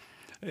 It's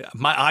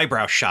my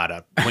eyebrow shot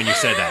up when you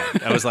said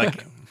that. I was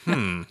like,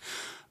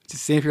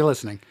 Just see if you're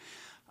listening.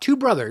 2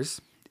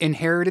 brothers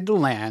inherited the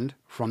land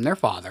from their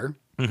father.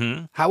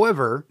 Mm-hmm.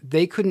 However,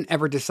 they couldn't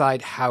ever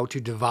decide how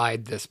to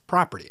divide this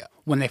property up.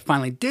 When they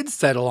finally did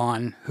settle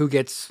on who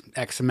gets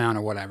X amount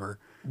or whatever,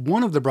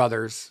 one of the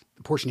brothers,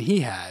 the portion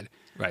he had,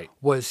 right.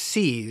 was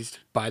seized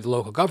by the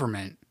local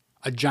government,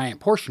 a giant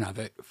portion of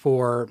it,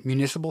 for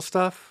municipal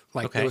stuff.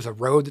 Like Okay. there was a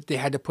road that they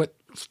had to put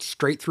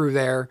straight through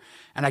there.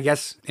 And I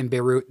guess in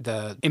Beirut,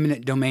 the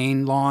eminent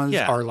domain laws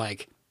Yeah. are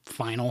like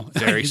final.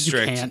 Very you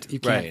strict. You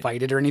can't Right.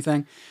 fight it or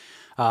anything.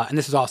 And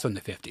this is also in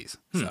the 50s.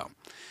 So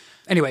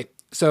anyway,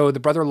 so the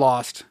brother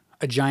lost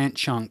a giant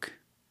chunk,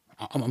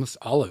 almost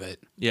all of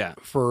it, Yeah.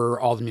 for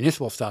all the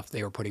municipal stuff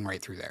they were putting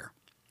right through there.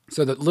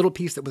 So the little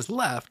piece that was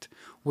left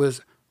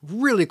was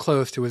really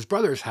close to his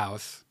brother's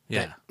house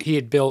Yeah. that he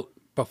had built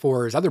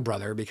before his other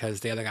brother because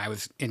the other guy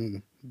was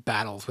in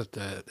battles with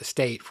the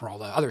state for all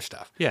the other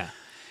stuff. Yeah.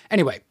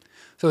 Anyway,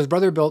 so his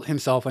brother built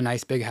himself a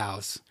nice big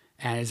house,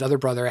 and his other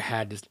brother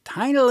had this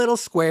tiny little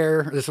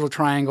square, this little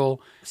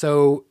triangle.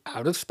 So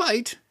out of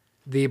spite,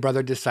 the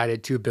brother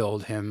decided to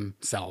build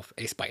himself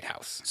a spite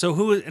house.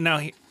 So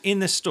in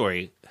this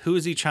story, who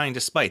is he trying to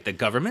spite? The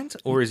government,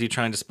 or is he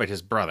trying to spite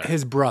his brother?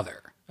 His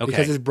brother. Okay.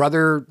 Because his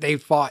brother, they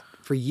fought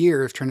for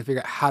years trying to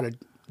figure out how to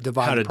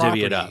divide How the to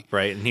property. divvy it up,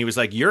 right? And he was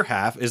like, "Your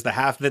half is the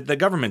half that the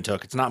government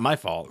took. It's not my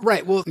fault."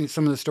 Right. Well,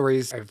 some of the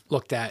stories I've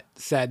looked at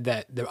said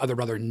that the other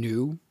brother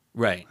knew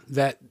Right.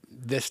 that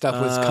this stuff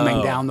was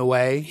coming down the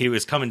way. He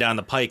was coming down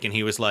the pike, and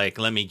he was like,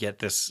 "Let me get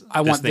this.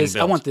 I want thing this. I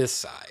built." want this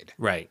side.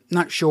 Right.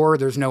 Not sure.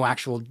 There's no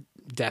actual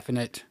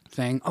definite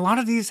thing. A lot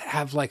of these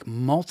have like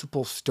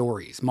multiple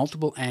stories,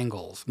 multiple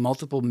angles,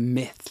 multiple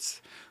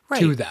myths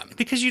to them.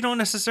 Because you don't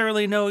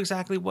necessarily know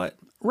exactly what.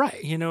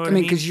 Right. You know what I I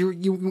mean? mean? Because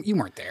you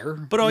weren't there.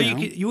 But all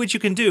what you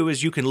can do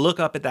is you can look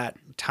up at that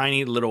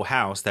tiny little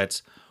house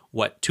that's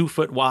 2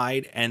 foot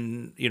wide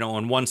and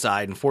on one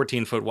side and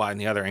 14 foot wide on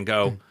the other, and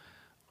go,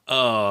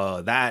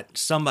 "Oh, that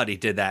somebody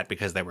did that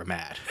because they were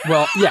mad."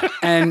 Well, yeah,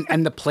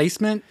 and the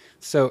placement.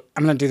 So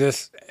I'm going to do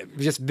this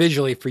just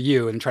visually for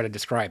you and try to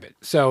describe it.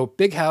 So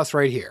big house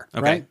right here,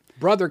 right?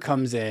 Brother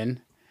comes in,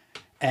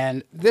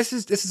 and this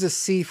is a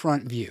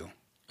seafront view,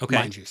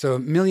 mind you. So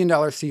 $1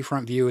 million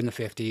seafront view in the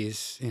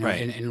 50s,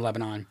 in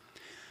Lebanon.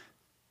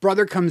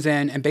 Brother comes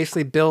in and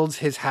basically builds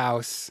his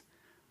house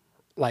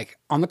like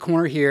on the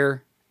corner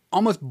here,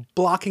 almost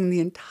blocking the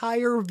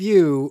entire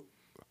view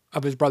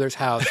of his brother's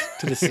house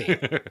to the sea.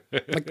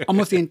 Like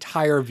almost the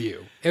entire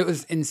view. It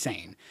was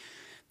insane.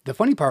 The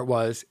funny part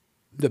was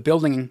the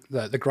building,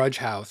 the Grudge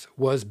House,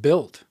 was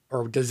built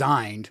or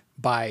designed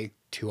by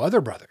 2 other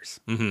brothers.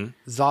 Mm-hmm.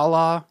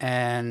 Zala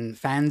and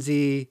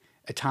Fanzi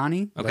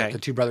Itani, the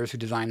 2 brothers who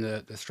designed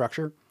the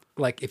structure.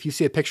 Like if you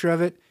see a picture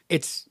of it,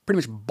 it's pretty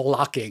much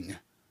blocking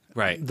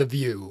the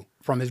view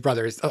from his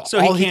brothers. So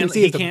all he can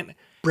see is the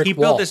brick he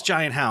wall. built this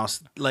giant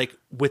house like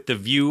with the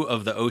view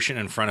of the ocean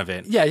in front of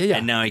it. Yeah.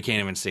 And now he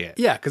can't even see it.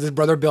 Yeah, because his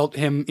brother built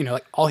him,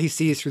 like all he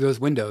sees through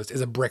those windows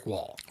is a brick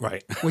wall.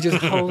 Right. Which is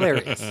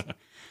hilarious.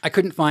 I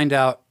couldn't find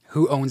out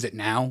who owns it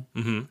now.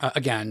 Mm-hmm.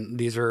 Again,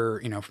 these are,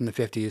 from the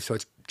 50s, so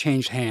it's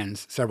changed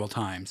hands several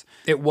times.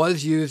 It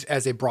was used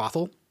as a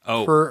brothel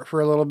for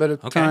a little bit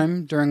of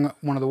time during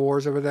one of the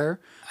wars over there,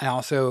 and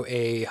also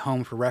a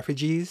home for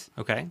refugees.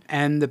 Okay.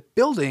 And the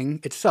building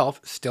itself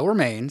still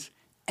remains,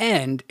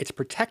 and it's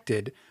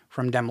protected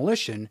from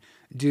demolition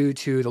due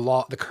to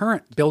the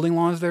current building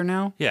laws there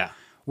now. Yeah.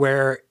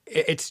 Where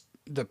it's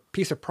the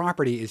piece of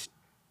property is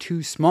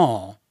too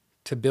small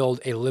to build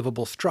a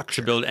livable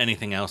structure. To build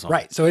anything else on.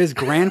 Right. So it is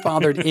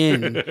grandfathered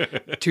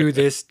in to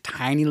this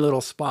tiny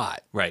little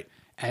spot. Right.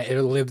 And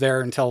it'll live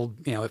there until,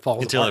 it falls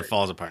apart. Until it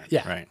falls apart.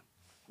 Yeah. Right.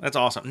 That's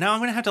awesome. Now I'm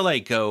going to have to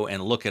go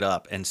and look it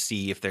up and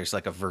see if there's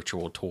a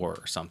virtual tour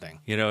or something.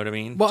 You know what I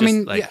mean? Well,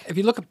 if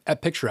you look at a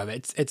picture of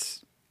it,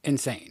 it's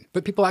insane.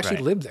 But people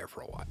actually lived there for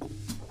a while.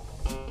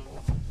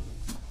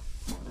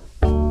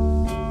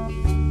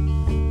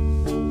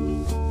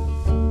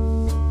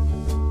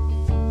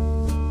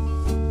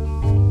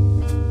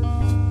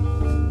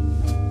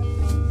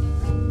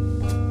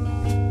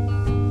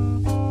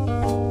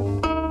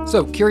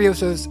 So,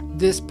 Curiosos,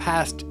 this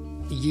past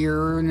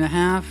year and a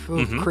half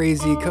of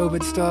crazy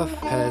COVID stuff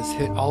has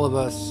hit all of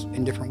us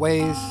in different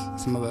ways,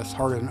 some of us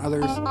harder than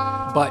others.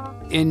 But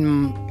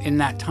in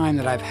that time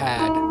that I've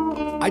had,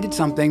 I did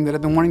something that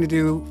I've been wanting to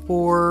do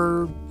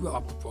for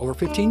over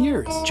 15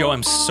 years. Joe,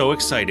 I'm so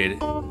excited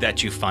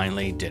that you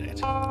finally did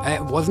it.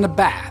 It wasn't a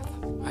bath.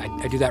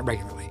 I do that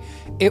regularly.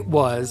 It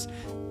was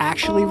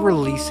actually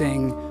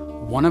releasing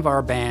one of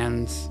our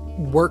band's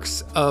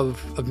works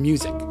of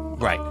music.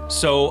 Right.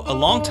 So a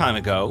long time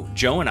ago,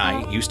 Joe and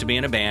I used to be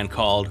in a band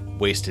called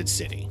Wasted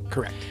City.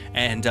 Correct.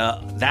 And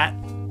that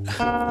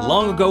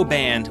long ago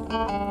band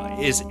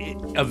is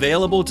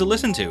available to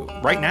listen to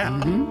right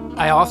now.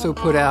 I also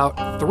put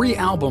out 3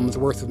 albums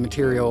worth of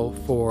material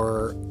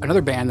for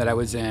another band that I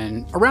was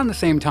in around the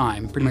same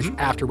time, pretty much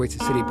after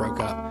Wasted City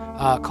broke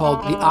up, called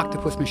The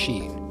Octopus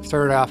Machine.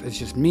 Started off as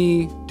just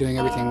me doing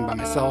everything by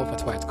myself.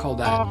 That's why it's called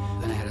that.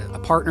 Then I had a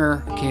partner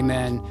who came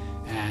in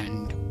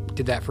and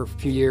did that for a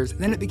few years.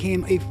 And then it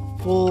became a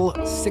full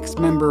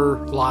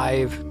 6-member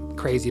live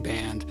crazy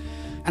band.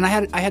 And I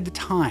had the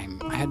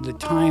time. I had the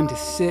time to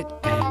sit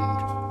and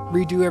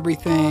redo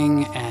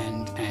everything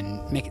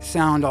and make it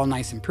sound all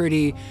nice and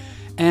pretty.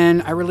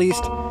 And I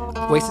released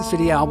the Wasted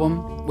City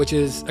album, which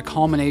is a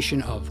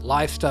culmination of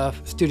live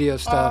stuff, studio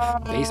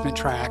stuff, basement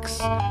tracks,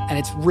 and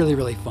it's really,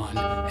 really fun.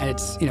 And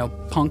it's,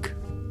 punk,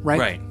 right?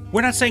 Right.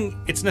 We're not saying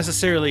it's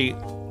necessarily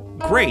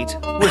great.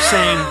 We're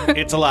saying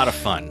it's a lot of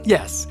fun.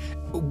 Yes.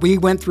 We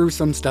went through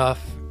some stuff.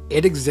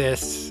 It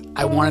exists.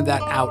 I wanted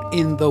that out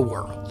in the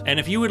world. And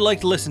if you would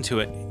like to listen to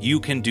it, you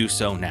can do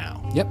so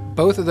now. Yep,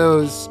 both of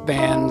those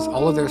bands,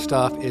 all of their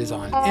stuff is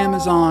on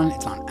Amazon,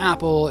 it's on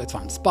Apple, it's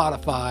on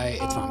Spotify,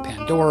 it's on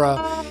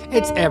Pandora,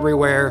 it's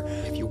everywhere.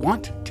 If you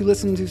want to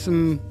listen to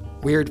some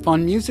weird,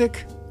 fun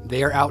music,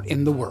 they are out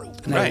in the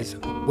world. And that is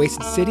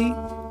Wasted City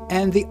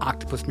and The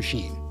Octopus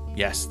Machine.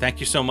 Yes, thank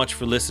you so much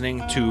for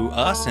listening to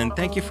us, and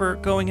thank you for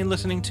going and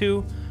listening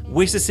to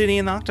Wasted City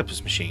and The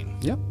Octopus Machine.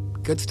 Yep,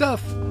 good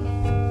stuff.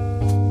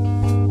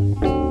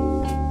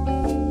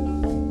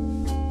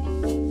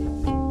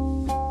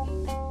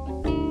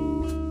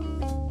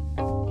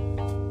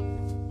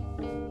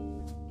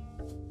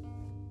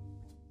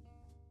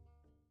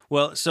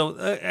 Well, so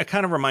it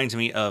kind of reminds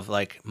me of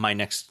like my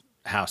next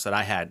house that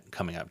I had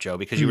coming up, Joe,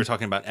 because you were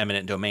talking about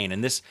eminent domain,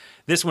 and this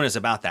one is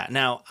about that.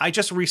 Now, I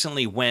just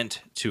recently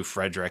went to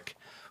Frederick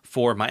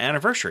for my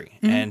anniversary,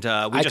 and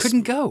I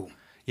couldn't go.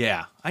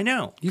 Yeah, I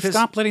know. You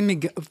stopped letting me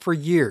go for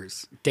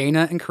years.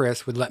 Dana and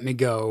Chris would let me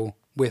go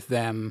with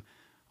them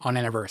on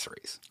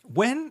anniversaries.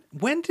 When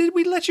did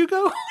we let you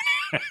go?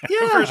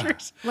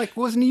 Anniversaries? Like,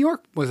 New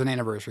York was an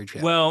anniversary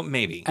trip. Well,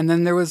 maybe. And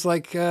then there was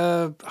like, it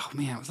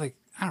was like,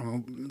 I don't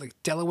know, like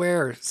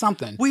Delaware or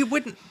something.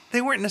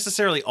 They weren't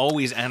necessarily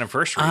always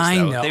anniversaries, I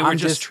though. know. They were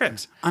just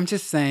trips. I'm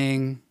just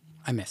saying,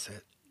 I miss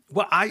it.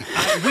 Well,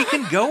 we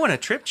can go on a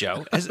trip,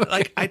 Joe.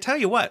 Like, I tell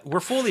you what, we're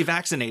fully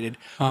vaccinated.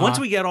 Once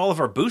we get all of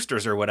our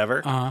boosters or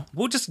whatever,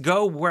 we'll just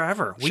go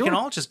wherever. We can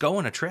all just go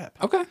on a trip.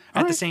 Okay.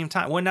 At the same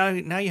time. Well,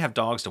 now you have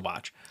dogs to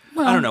watch.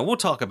 Well, I don't know. We'll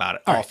talk about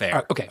it off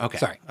air. Okay.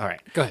 Sorry. All right.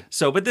 Go ahead.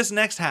 So, but this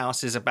next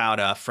house is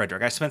about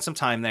Frederick. I spent some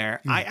time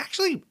there.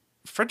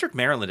 Frederick,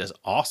 Maryland is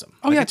awesome.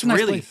 Oh, it's a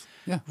nice place.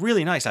 Yeah.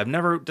 Really nice. I've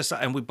never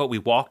decided, but we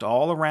walked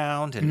all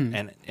around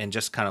and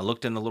just kind of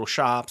looked in the little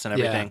shops and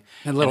everything.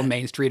 Yeah. And a little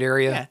Main Street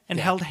area. Yeah, and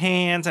held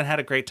hands and had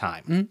a great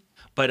time.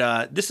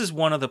 But this is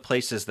one of the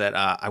places that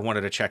I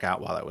wanted to check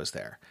out while I was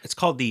there. It's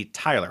called the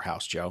Tyler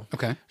House, Joe.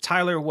 Okay.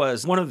 Tyler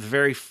was one of the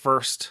very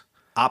first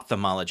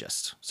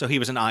ophthalmologists. So he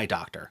was an eye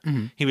doctor.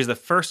 He was the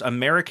first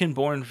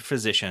American-born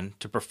physician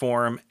to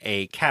perform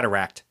a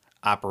cataract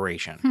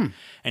operation.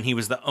 And he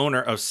was the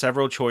owner of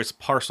several choice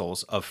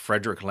parcels of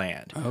Frederick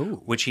land,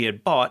 which he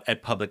had bought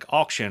at public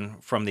auction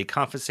from the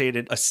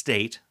confiscated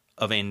estate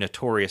of a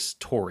notorious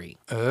Tory.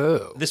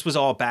 This was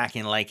all back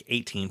in like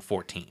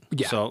 1814.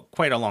 Yeah. So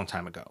quite a long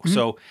time ago.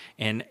 So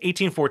in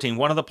 1814,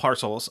 one of the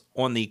parcels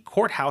on the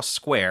courthouse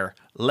square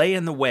lay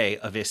in the way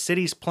of his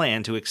city's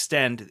plan to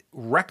extend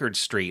Record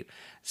Street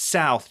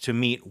south to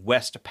meet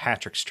West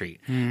Patrick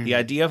Street. The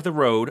idea of the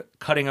road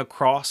cutting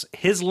across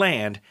his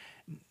land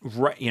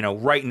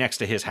right next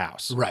to his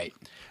house. Right.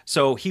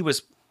 So he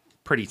was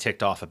pretty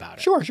ticked off about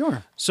it.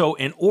 Sure. So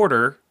in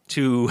order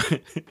to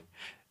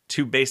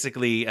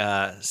basically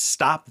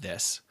stop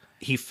this,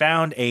 he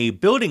found a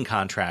building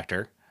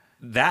contractor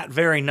that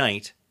very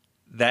night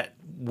that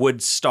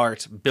would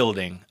start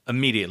building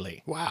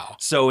immediatally. Wow.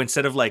 So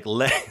instead of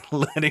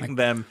letting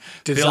them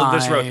build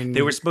this road,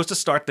 they were supposed to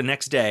start the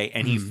next day,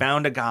 and he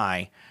found a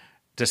guy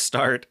to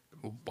start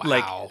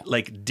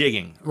like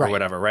digging or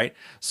whatever, right?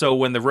 So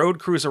when the road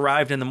crews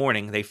arrived in the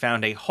morning, they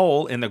found a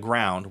hole in the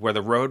ground where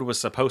the road was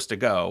supposed to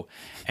go,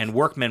 and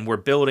workmen were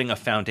building a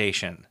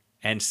foundation.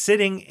 And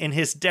sitting in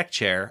his deck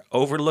chair,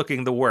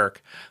 overlooking the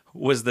work,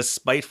 was the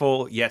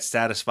spiteful yet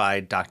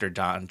satisfied Dr.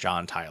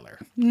 John Tyler.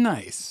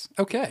 Nice.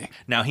 Okay.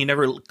 Now, he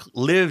never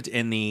lived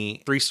in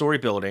the 3-story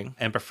building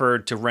and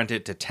preferred to rent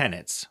it to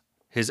tenants,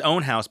 his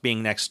own house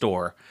being next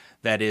door.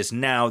 that is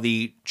now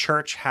the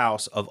Church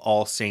House of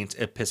All Saints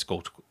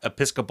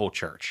Episcopal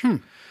Church.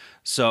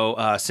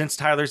 So since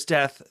Tyler's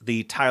death,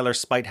 the Tyler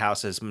Spite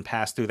House has been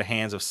passed through the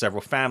hands of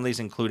several families,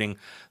 including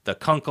the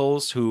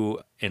Kunkles, who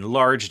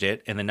enlarged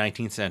it in the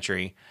 19th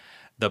century,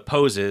 the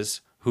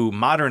Poses, who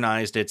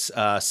modernized its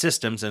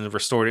systems and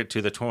restored it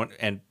to the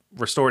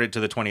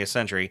 20th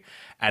century,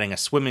 adding a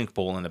swimming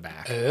pool in the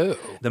back. Oh.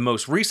 The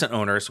most recent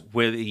owners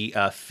were the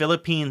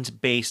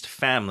Philippines-based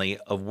family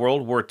of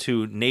World War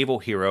II naval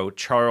hero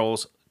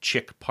Charles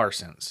Chick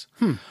Parsons.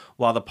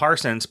 While the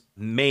Parsons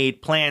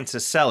made plans to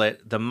sell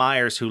it, the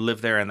Myers, who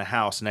lived there in the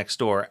house next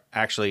door,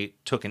 actually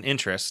took an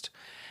interest.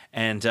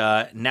 And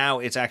now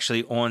it's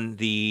actually on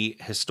the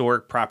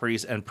Historic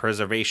Properties and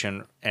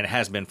Preservation, and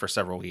has been for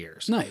several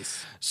years.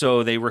 Nice.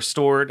 So they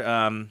restored.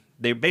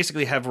 They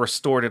basically have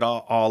restored it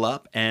all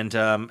up, and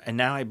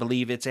now I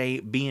believe it's a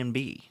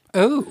B&B.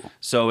 Oh.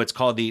 So it's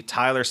called the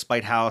Tyler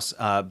Spite House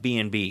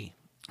B&B.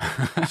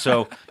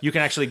 So you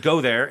can actually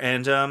go there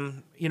and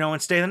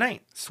and stay the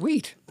night.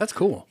 Sweet. That's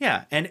cool.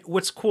 Yeah, and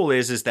what's cool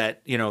is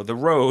that the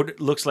road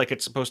looks like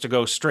it's supposed to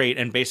go straight,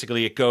 and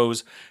basically it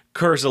goes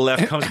curves to the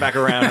left, comes back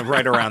around, and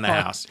right around the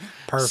house.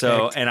 Perfect.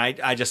 So, and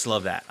I just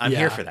love that. I'm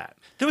here for that.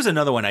 There was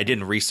another one I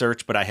didn't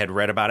research, but I had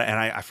read about it, and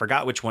I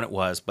forgot which one it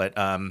was, but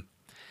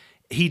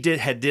he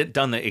had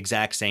done the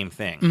exact same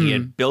thing. He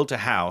had built a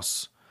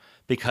house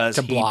because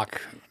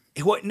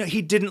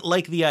he didn't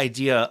like the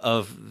idea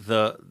of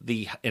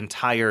the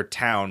entire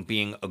town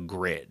being a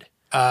grid.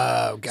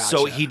 Oh, gotcha.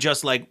 So he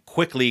just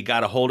quickly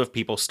got a hold of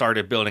people,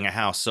 started building a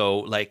house.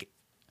 So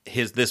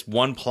this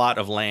one plot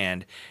of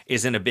land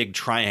is in a big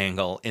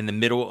triangle in the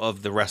middle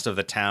of the rest of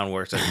the town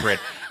where it's a grid.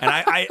 And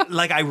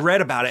I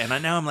read about it, and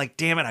now I'm like,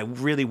 damn it, I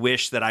really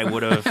wish that I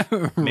would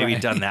have maybe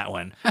done that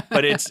one.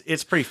 But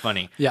it's pretty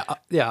funny. Yeah,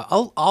 yeah.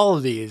 All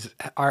of these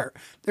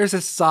there's a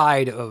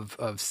side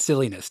of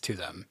silliness to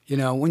them.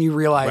 When you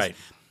realize,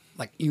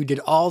 you did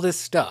all this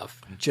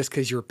stuff just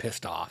because you were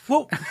pissed off.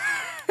 Well,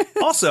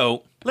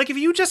 also, if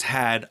you just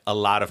had a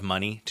lot of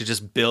money to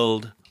just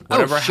build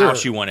whatever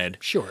house you wanted,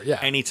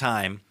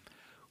 anytime,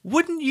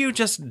 wouldn't you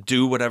just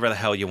do whatever the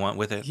hell you want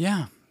with it?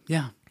 Yeah,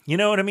 yeah. You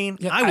know what I mean?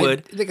 Yeah, I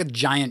would. Like a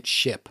giant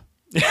ship.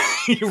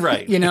 You're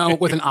right.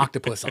 With an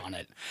octopus on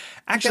it.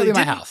 Actually,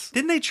 my house.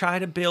 Didn't they try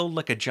to build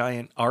a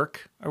giant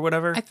ark or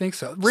whatever? I think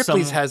so.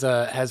 Ripley's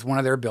has one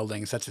of their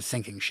buildings that's a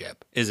sinking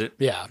ship. Is it?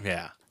 Yeah.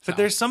 Yeah. But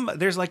there's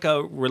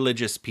a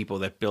religious people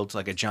that built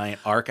a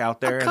giant ark out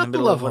there in the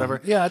middle of of whatever.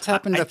 Them. Yeah, it's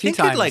happened a few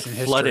times. I think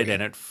it flooded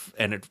and it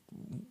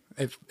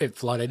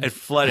flooded. It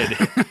flooded.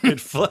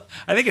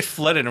 I think it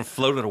flooded and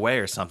floated away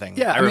or something.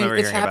 Yeah, I remember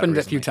it's happened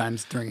a few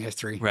times during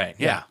history. Right.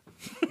 Yeah.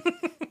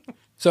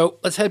 So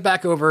let's head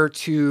back over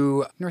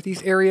to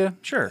Northeast area.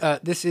 Sure.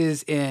 This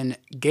is in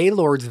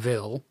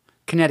Gaylordsville,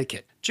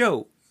 Connecticut.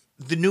 Joe,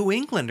 the New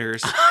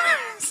Englanders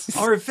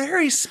are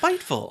very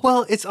spiteful.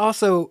 Well, it's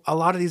also, a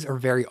lot of these are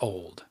very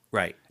old.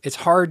 Right. It's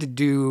hard to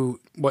do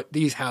what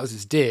these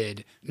houses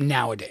did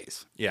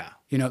nowadays. Yeah.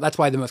 That's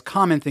why the most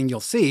common thing you'll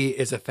see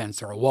is a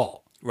fence or a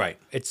wall. Right.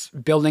 It's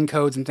building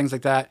codes and things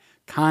like that.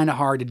 Kind of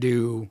hard to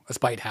do a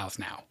spite house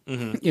now.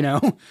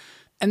 Mm-hmm.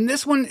 And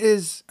this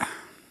one's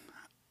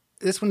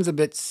a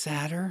bit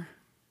sadder.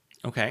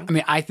 Okay. I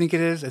mean, I think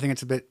it is. I think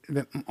it's a bit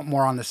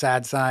more on the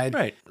sad side.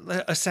 Right.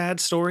 A sad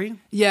story.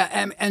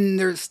 Yeah, and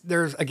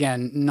there's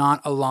again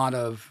not a lot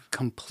of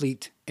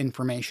complete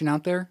information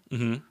out there.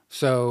 Mm-hmm.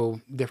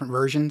 So different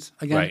versions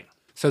again. Right.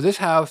 So this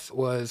house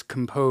was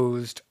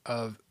composed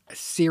of a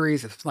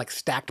series of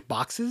stacked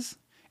boxes.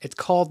 It's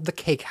called the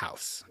Cake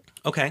House.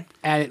 Okay.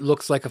 And it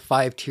looks like a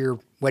 5-tier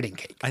wedding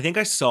cake. I think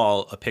I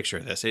saw a picture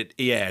of this.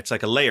 It's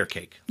like a layer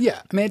cake.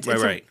 Yeah. I mean, it's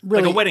right.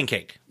 Really, like a wedding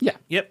cake. Yeah.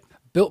 Yep.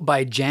 Built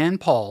by Jan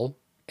Paul,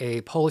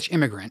 a Polish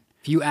immigrant.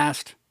 If you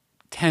asked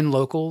 10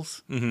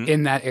 locals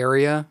in that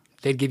area,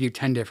 they'd give you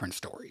 10 different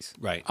stories.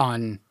 Right.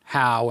 On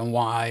how and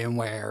why and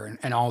where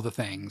and all the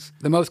things.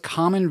 The most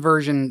common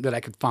version that I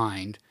could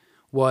find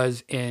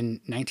was in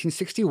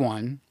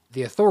 1961,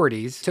 the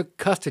authorities took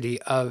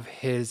custody of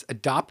his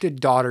adopted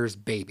daughter's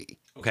baby.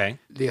 Okay.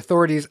 The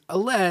authorities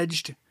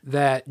alleged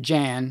that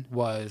Jan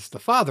was the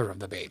father of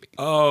the baby.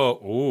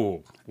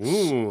 Oh,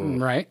 ooh.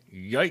 Right?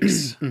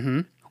 Yikes.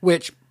 Mm-hmm.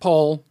 Which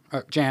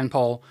Jan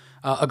Paul,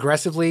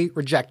 aggressively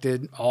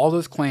rejected all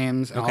those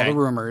claims and all the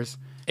rumors.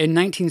 In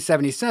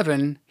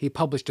 1977, he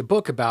published a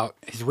book about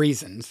his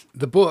reasons.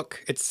 The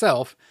book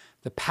itself,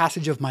 The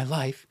Passage of My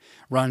Life,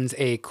 runs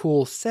a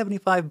cool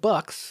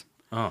 $75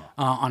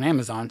 on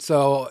Amazon.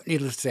 So,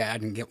 needless to say, I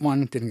didn't get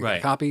one, didn't get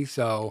a copy,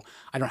 so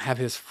I don't have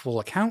his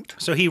full account.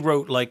 So he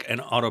wrote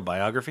an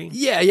autobiography?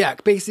 Yeah,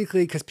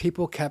 basically because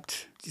people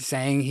kept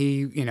saying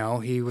he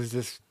was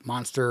this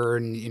monster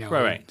and,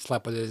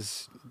 slept with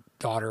his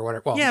daughter or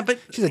whatever. Well, yeah, but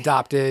she's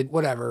adopted,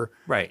 whatever.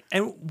 Right.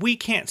 And we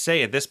can't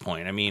say at this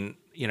point, I mean,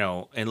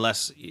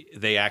 unless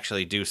they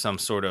actually do some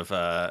sort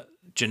of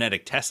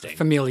genetic testing.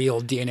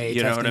 Familial DNA testing.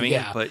 You know what I mean?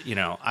 Yeah. But,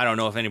 I don't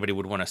know if anybody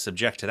would want to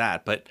subject to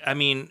that. But, I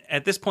mean,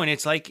 at this point,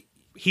 it's like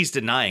he's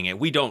denying it.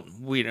 We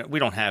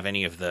don't have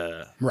any of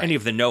the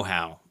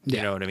know-how,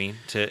 you know what I mean,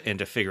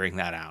 into figuring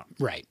that out.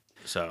 Right.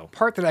 So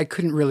part that I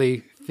couldn't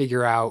really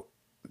figure out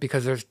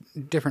because there's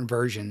different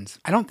versions.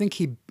 I don't think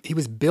he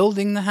was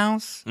building the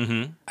house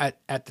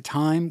at the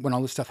time when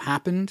all this stuff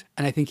happened,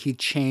 and I think he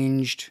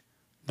changed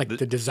like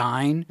the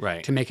design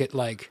to make it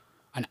like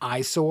an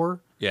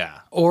eyesore.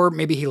 yeah. Or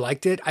maybe he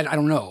liked it. I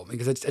don't know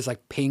because it's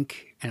like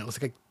pink and it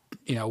looks like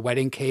a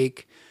wedding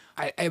cake.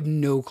 I have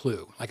no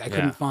clue. Like I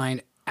couldn't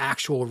find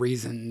actual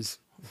reasons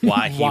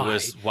why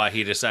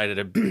he decided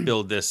to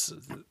build this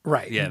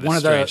this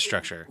strange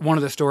structure. One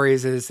of the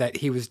stories is that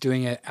he was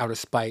doing it out of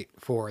spite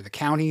for the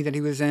county that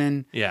he was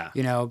in. Yeah.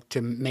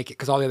 To make it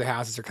because all the other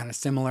houses are kind of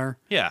similar.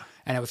 Yeah.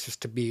 And it was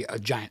just to be a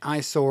giant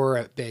eyesore,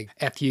 a big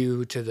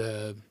FU to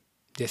the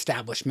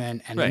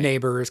establishment and the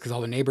neighbors because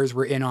all the neighbors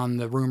were in on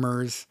the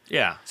rumors.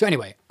 Yeah. So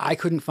anyway, I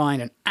couldn't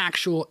find an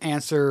actual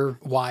answer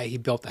why he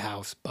built the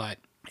house, but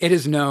it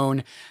is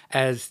known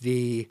as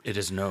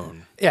as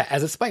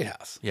a spite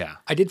house. Yeah.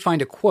 I did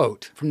find a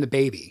quote from the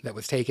baby that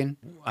was taken.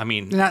 I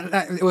mean,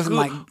 it wasn't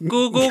like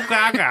Google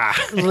Gaga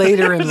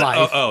later in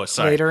life. Oh,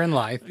 sorry. Later in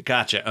life.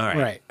 Gotcha. All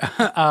right.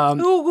 Right.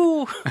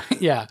 Google.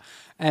 Yeah.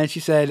 And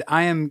she said,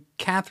 I am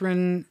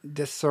Catherine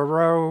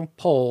DeSoro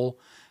Pole,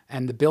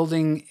 and the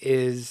building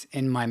is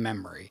in my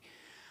memory.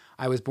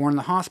 I was born in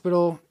the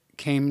hospital,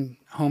 came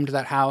home to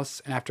that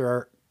house, and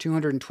after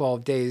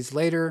 212 days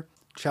later,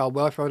 Child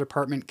Welfare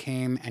Department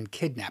came and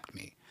kidnapped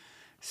me,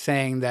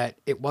 saying that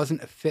it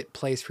wasn't a fit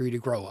place for you to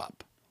grow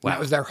up. Wow. That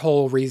was their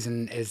whole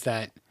reason, is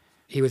that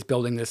he was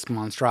building this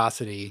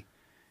monstrosity.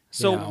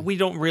 So we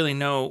don't really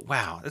know.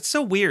 Wow, that's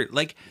so weird.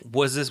 Like,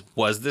 was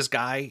this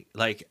guy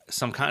like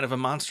some kind of a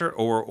monster,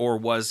 or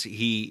was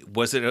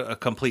it a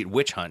complete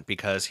witch hunt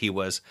because he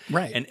was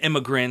an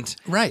immigrant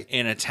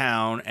in a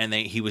town and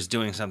he was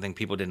doing something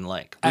people didn't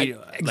like?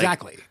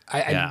 Exactly.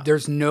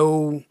 There's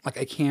no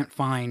I can't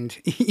find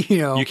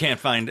You can't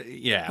find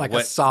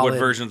what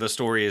version of the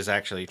story is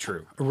actually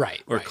true,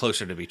 or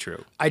closer to be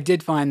true. I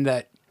did find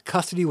that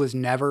custody was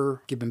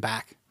never given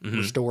back,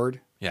 restored,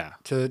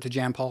 to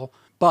Jan Paul,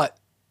 but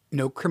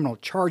no criminal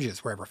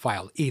charges were ever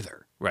filed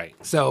either. Right.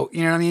 So,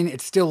 you know what I mean?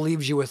 It still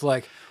leaves you with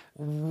like,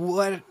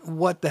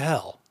 what the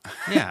hell?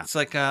 Yeah. It's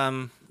like,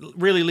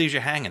 really leaves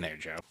you hanging there,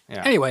 Joe.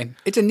 Yeah. Anyway,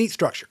 it's a neat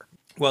structure.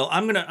 Well,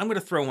 I'm gonna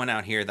throw one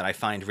out here that I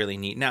find really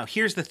neat. Now,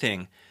 here's the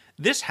thing.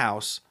 This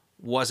house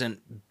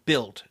wasn't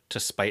built to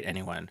spite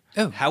anyone.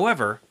 Oh.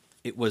 However,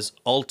 it was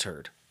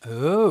altered.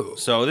 Oh.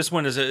 So this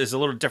one is a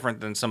little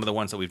different than some of the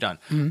ones that we've done,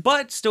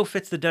 but still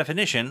fits the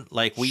definition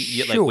like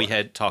we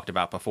had talked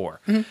about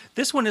before.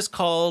 This one is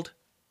called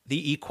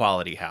the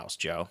Equality House,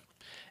 Joe,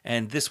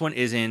 and this one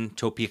is in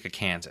Topeka,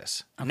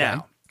 Kansas. Okay.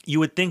 Now, you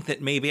would think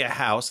that maybe a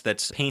house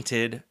that's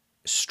painted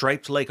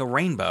striped like a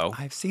rainbow.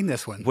 I've seen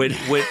this one. Would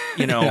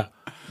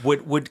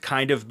would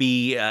kind of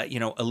be a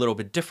little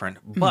bit different,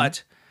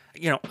 but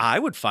I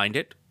would find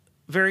it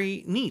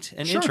very neat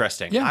and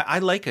interesting. Yeah. I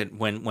like it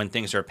when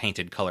things are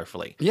painted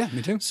colorfully. Yeah,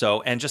 me too.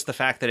 So, and just the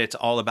fact that it's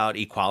all about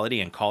equality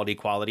and called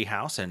Equality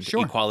House and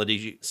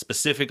equality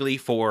specifically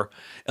for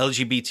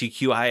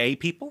LGBTQIA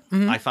people,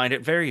 I find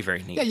it very,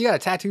 very neat. Yeah, you got a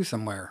tattoo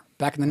somewhere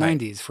back in the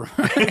 90s,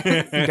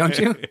 don't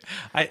you?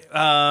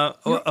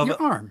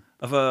 Your arm.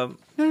 Of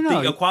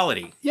the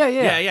equality.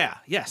 Yeah.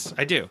 Yes,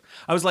 I do.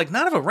 I was like,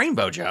 not of a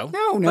rainbow, Joe.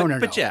 No.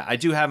 But yeah, I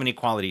do have an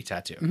equality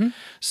tattoo.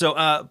 So,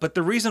 but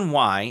the reason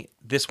why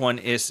this one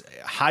is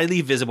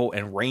highly visible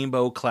and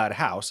rainbow-clad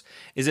house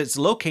is it's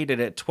located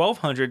at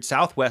 1200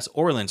 Southwest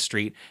Orland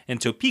Street in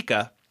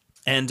Topeka.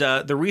 And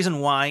the reason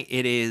why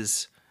it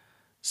is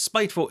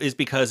spiteful is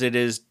because it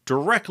is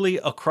directly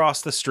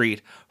across the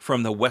street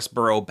from the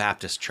Westboro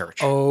Baptist Church.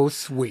 Oh,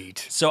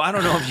 sweet. So I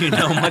don't know if you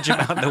know much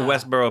about the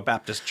Westboro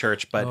Baptist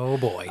Church, but oh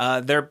boy,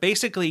 they're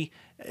basically,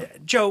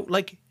 Joe,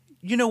 like,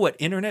 you know what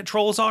internet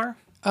trolls are?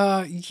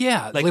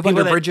 Yeah, like live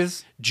under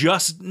bridges.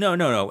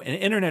 No. An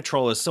internet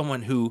troll is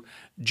someone who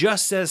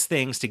just says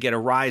things to get a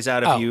rise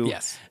out of you.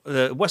 Yes.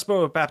 The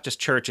Westboro Baptist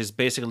Church is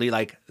basically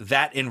like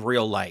that in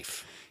real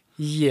life.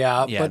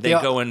 Yeah, but they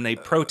go and they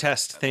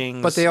protest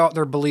things. But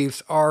their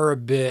beliefs are a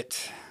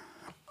bit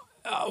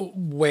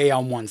way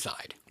on one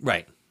side.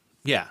 Right.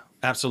 Yeah,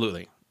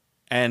 absolutely.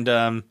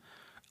 And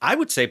I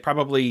would say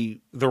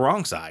probably the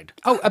wrong side.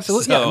 Oh,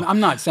 absolutely. So, yeah, I'm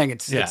not saying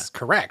it's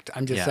correct.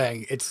 I'm just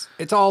saying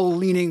it's all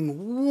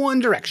leaning one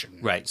direction.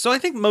 Right. So I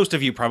think most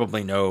of you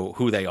probably know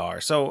who they are.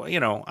 So,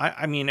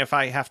 I mean, if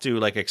I have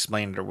to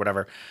explain it or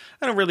whatever,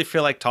 I don't really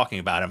feel like talking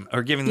about them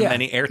or giving them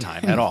any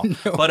airtime at all. No.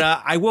 But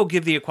I will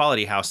give the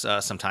Equality House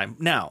some time.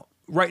 Now,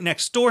 right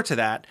next door to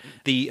that,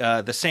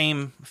 the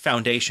same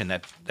foundation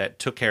that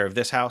took care of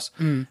this house,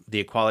 the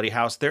Equality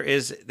House,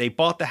 they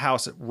bought the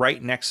house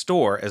right next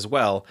door as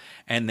well,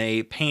 and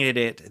they painted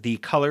it the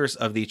colors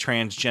of the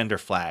transgender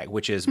flag,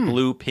 which is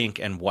blue, pink,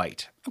 and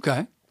white.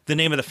 Okay. The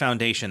name of the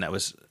foundation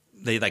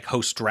they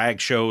host drag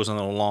shows on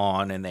the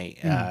lawn, and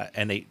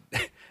they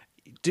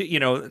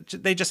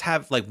they just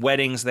have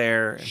weddings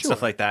there and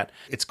stuff like that.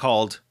 It's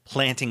called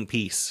Planting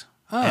Peace.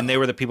 Oh. And they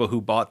were the people who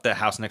bought the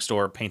house next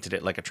door, painted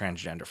it like a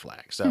transgender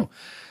flag. So,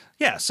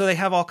 Yeah, so they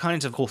have all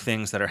kinds of cool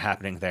things that are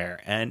happening there.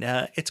 And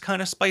it's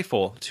kind of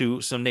spiteful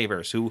to some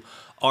neighbors who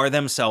are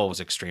themselves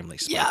extremely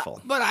spiteful.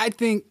 Yeah, but I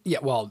think,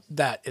 well,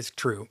 that is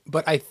true.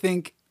 But I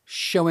think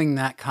showing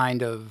that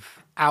kind of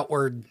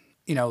outward,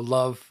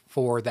 love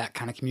for that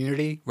kind of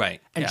community.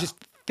 Right, And yeah. just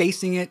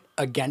facing it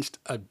against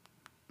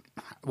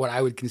what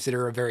I would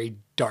consider a very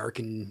dark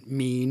and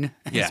mean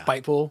and Yeah.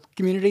 spiteful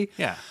community.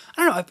 Yeah.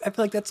 I don't know. I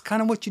feel like that's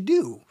kind of what you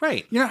do.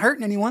 Right. You're not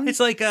hurting anyone. It's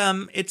like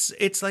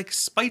it's like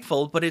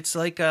spiteful, but it's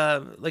like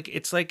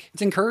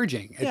It's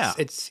encouraging. Yeah.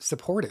 It's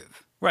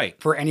supportive right.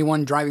 for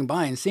anyone driving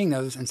by and seeing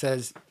those and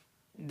says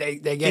they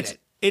get it.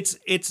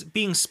 It's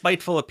being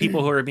spiteful of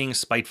people who are being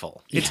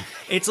spiteful.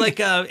 It's like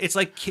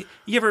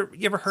you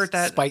ever heard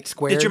that Spite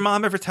squared? Did your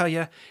mom ever tell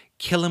you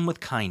kill him with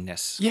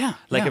kindness? Yeah,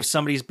 Like yeah. if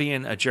somebody's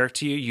being a jerk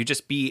to you, you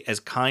just be as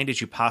kind as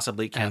you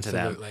possibly can to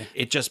them. Absolutely.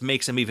 It just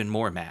makes them even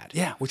more mad.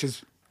 Yeah, which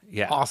is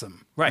Yeah.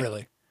 awesome. Right.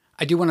 Really.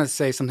 I do want to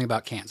say something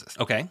about Kansas.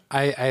 Okay.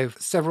 I have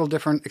several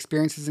different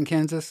experiences in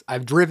Kansas.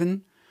 I've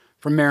driven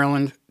from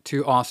Maryland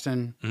to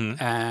Austin,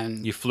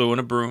 and You flew in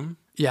a broom.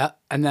 yeah,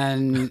 and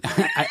then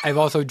I've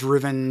also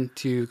driven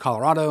to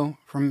Colorado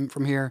from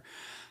here.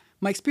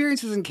 My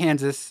experiences in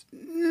Kansas,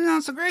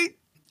 not so great.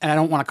 And I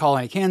don't want to call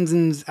any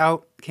Kansans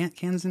out.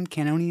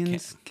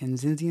 Canonians?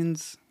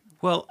 Kansansians?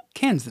 Well,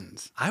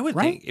 Kansans. I would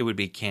right? think it would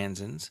be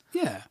Kansans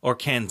Yeah. or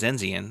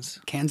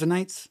Kansensians.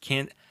 Kansanites?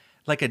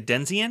 Like a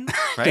Denzian,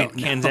 right? Don't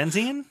know.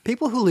 Kansensian?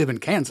 People who live in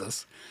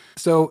Kansas.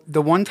 So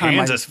the one time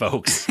Kansas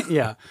folks.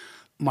 yeah.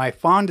 My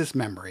fondest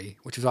memory,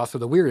 which is also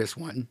the weirdest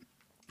one,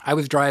 I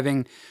was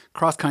driving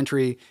cross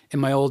country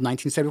in my old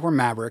 1974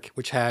 Maverick,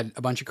 which had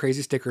a bunch of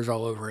crazy stickers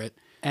all over it,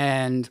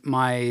 and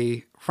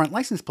my front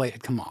license plate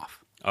had come off.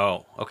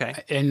 Oh, okay.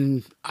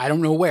 And I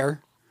don't know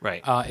where.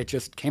 Right. It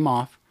just came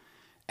off,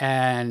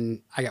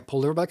 and I got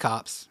pulled over by the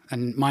cops.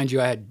 And mind you,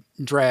 I had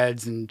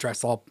dreads and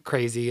dressed all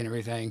crazy and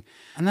everything,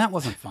 and that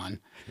wasn't fun.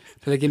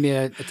 So they gave me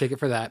a ticket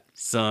for that.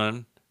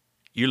 Son,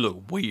 you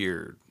look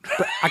weird.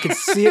 But I could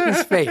see it in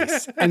his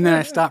face. And then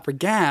I stopped for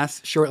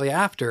gas shortly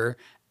after,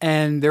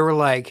 and there were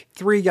like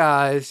 3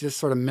 guys just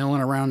sort of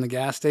milling around the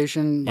gas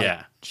station, like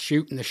Yeah.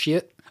 shooting the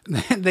shit.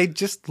 They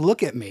just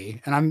look at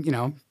me, and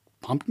I'm,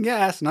 pumping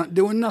gas, not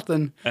doing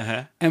nothing.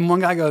 Uh-huh. And one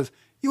guy goes,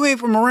 "You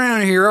ain't from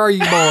around here, are you,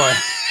 boy?"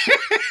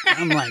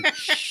 I'm like,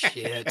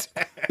 shit.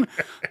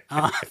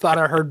 I thought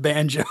I heard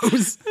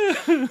banjos.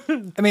 I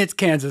mean, it's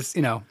Kansas,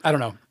 I don't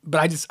know.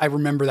 But I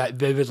remember that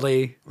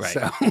vividly. Right.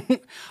 So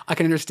I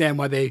can understand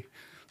why they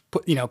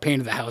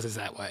painted the houses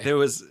that way. There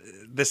was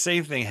the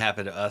same thing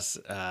happened to us.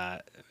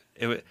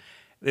 There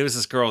was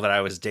this girl that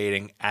I was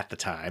dating at the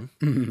time,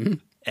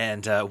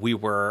 and we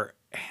were,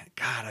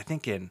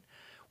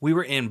 we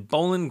were in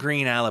Bowling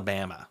Green,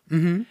 Alabama,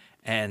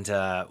 and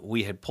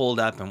we had pulled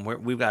up, and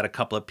we've got a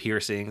couple of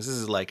piercings. This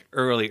is like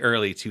early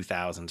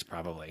 2000s,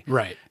 probably.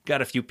 Right.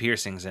 Got a few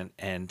piercings, and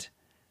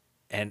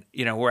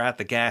we're at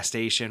the gas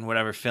station,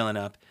 whatever, filling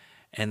up,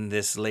 and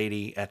this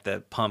lady at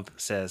the pump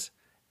says,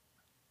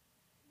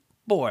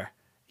 "Boy,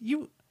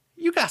 you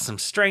got some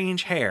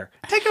strange hair.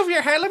 Take off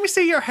your hair. Let me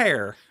see your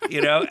hair."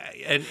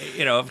 And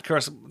of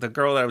course, the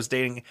girl that I was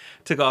dating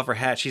took off her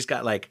hat. She's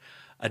got like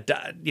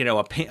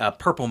a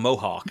purple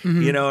mohawk.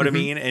 You know what I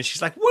mean? And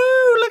she's like, "Woo,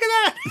 look at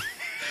that."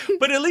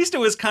 But at least it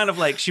was kind of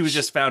like she was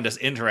just found us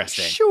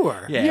interesting.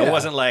 Sure. Yeah. It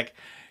wasn't like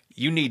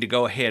you need to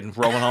go ahead and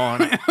roll on.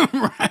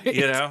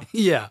 Right.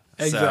 Yeah,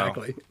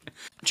 exactly.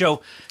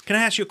 Joe, can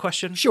I ask you a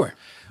question? Sure.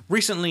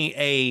 Recently,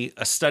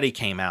 a study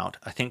came out,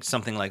 I think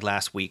something like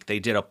last week. They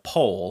did a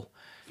poll.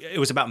 It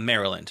was about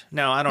Maryland.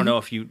 Now, I don't know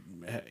if you've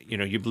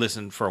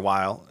listened for a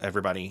while,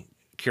 everybody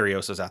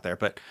curiosos out there,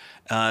 but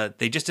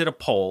they just did a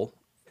poll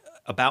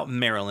about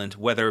Maryland,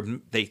 whether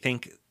they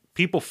think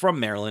people from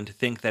Maryland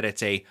think that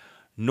it's a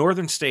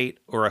northern state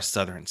or a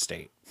southern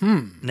state.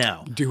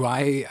 Now, Do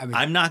I mean,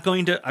 I'm not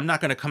going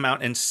to come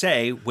out and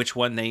say which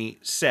one they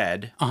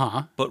said.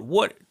 But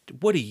what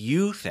do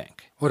you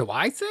think? what do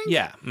I think?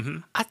 Yeah.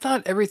 I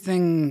thought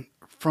everything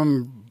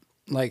from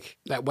like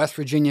that West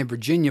Virginia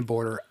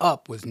border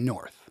up was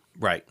north.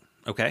 Right.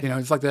 Okay.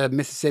 It's like the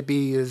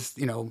Mississippi is,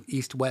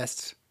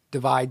 east-west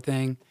divide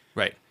thing.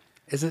 Right.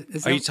 Is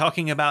it? Are you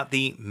talking about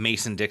the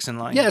Mason-Dixon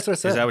line? Yeah, that's what I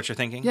said. Is that what you're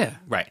thinking? Yeah.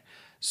 Right.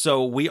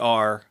 So we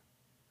are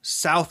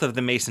south of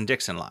the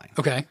Mason-Dixon line.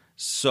 Okay.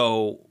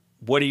 So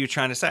what are you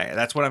trying to say?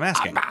 That's what I'm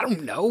asking. I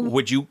don't know.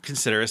 Would you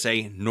consider us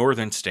a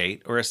northern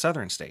state or a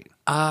southern state?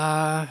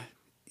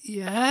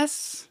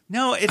 Yes.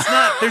 No, it's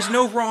not. There's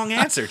no wrong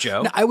answer,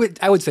 Joe. No, I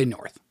would say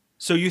north.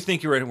 So you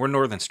think we're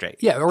northern state?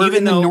 Yeah, or even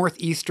in though, the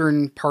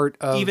northeastern part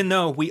of. even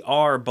though we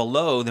are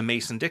below the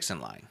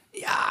Mason-Dixon line.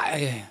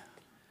 Yeah.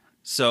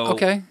 So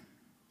Okay.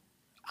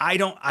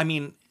 I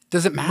mean,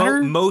 Does it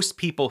matter? most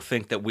people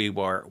think that we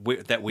are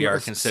We're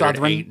considered a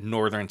southern?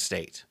 northern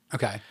state.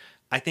 Okay.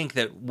 I think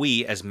that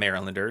we, as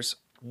Marylanders,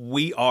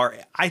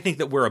 I think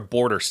that we're a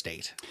border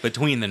state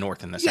between the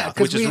North and the Yeah, South,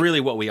 'cause which is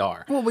really what we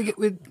are. Well, we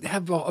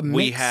have a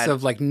mix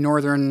of like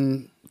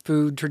northern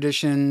food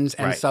traditions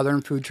and Right.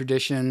 Southern food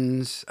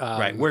traditions.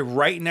 Right. We're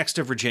right next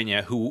to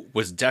Virginia, who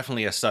was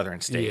definitely a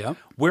Southern state. Yep.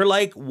 We're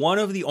like one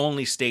of the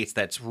only states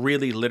that's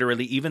really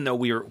literally, even though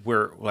we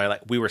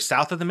were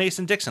south of the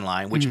Mason-Dixon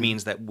line, which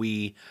means that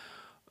we,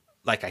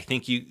 like,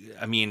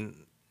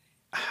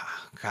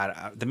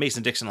 God, the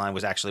Mason-Dixon line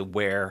was actually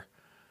where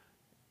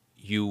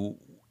you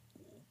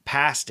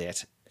passed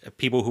it.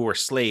 People who were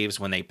slaves,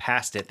 when they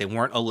passed it, they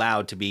weren't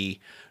allowed to be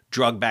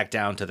drugged back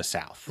down to the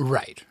south.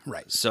 Right.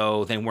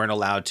 So they weren't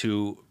allowed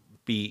to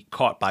be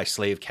caught by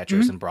slave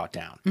catchers and brought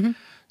down.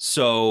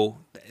 So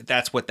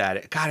that's what that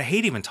is. God, I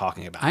hate even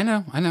talking about it.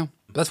 I know.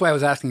 That's why I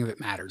was asking if it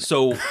mattered.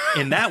 So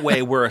in that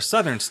way, we're a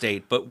southern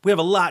state, but we have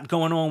a lot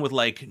going on with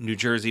like New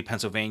Jersey,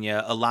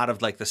 Pennsylvania, a lot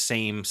of like the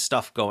same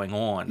stuff going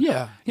on.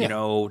 Yeah. You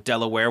know,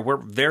 Delaware, we're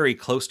very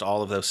close to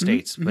all of those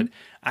states, but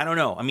I don't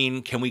know. I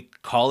mean, can we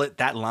call it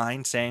that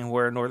line saying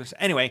we're a northern?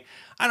 Anyway,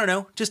 I don't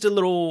know. Just a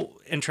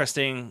little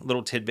interesting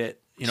little tidbit.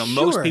 You know,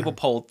 most Sure. people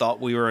polled thought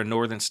we were a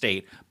northern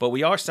state, but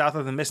we are south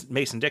of the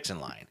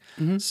Mason-Dixon line.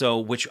 So,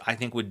 which I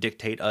think would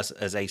dictate us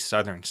as a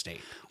southern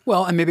state.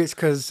 Well, and maybe it's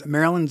because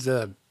Maryland's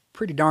a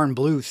pretty darn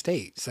blue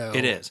state. So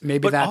It is. Maybe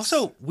but that's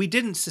also, we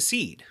didn't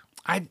secede.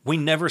 I We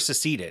never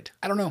seceded.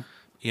 don't know.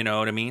 You know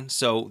what I mean?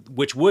 So,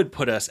 which would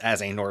put us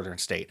as a northern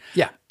state.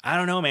 Yeah. I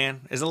don't know,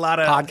 man. There's a lot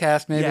of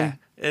Podcast maybe Yeah,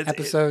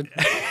 episode.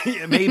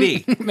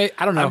 maybe.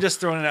 I don't know. I'm just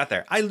throwing it out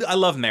there. I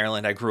love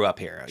Maryland. I grew up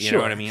here. You know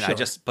Sure, what I mean?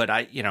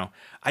 sure.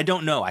 I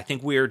don't know. I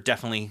think we're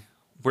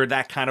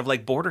that kind of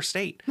like border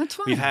state. That's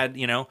fine. We've had,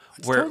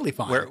 It's totally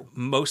fine. where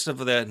most of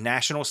the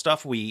national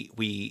stuff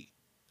we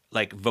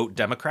like vote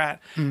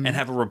Democrat and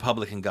have a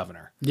Republican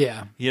governor.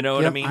 Yeah. You know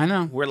what I Yep, mean? I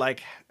know. We're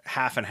like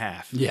half and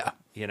half. Yeah.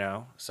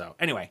 So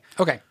anyway,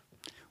 Okay.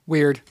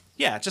 Weird.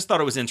 yeah, just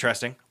thought it was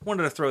interesting.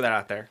 Wanted to throw that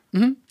out there.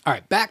 All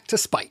right. Back to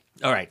spite.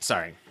 All right,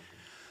 sorry.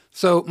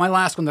 So my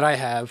last one that I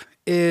have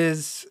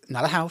is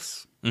not a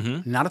house,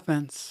 not a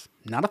fence,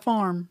 not a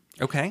farm.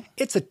 Okay.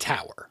 It's a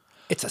tower.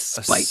 It's a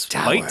spite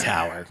tower. Spite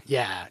tower.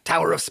 Yeah,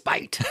 Tower of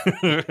Spite.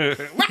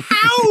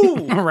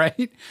 Wow! All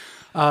right.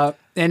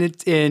 And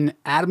it's in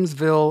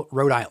Adamsville,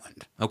 Rhode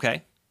Island.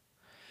 Okay.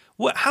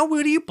 How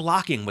are you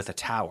blocking with a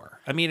tower?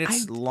 I mean,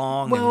 it's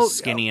long well, and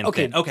skinny and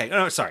okay. thin. Okay.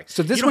 Oh, sorry.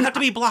 So this you don't one have to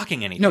be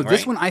blocking anything. No,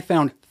 this right? one I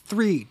found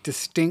 3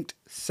 distinct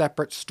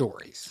separate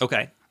stories,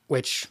 Okay.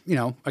 which,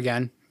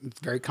 again, it's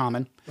very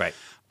common. Right.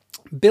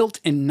 Built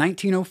in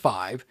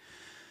 1905,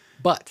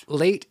 but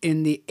late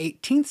in the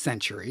 18th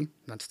century,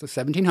 that's the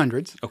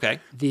 1700s, Okay.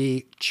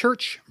 the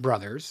Church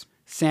brothers,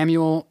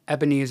 Samuel,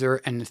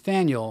 Ebenezer, and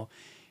Nathaniel,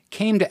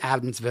 came to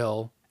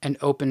Adamsville and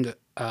opened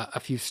a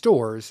few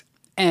stores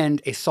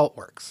and a salt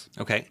works.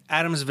 Okay.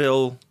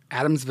 Adamsville,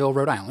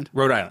 Rhode Island.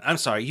 Rhode Island. I'm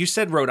sorry. You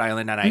said Rhode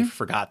Island, and I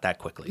forgot that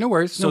quickly. No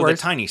worries, So no worries.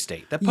 the tiny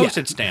state, the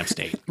postage stamp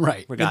state.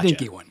 Right, We the gotcha.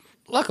 dinky one.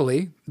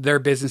 Luckily, their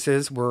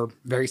businesses were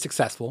very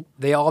successful.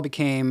 They all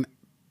became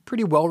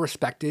pretty well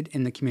respected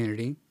in the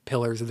community,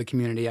 pillars of the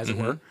community, as it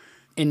were.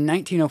 In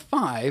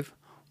 1905,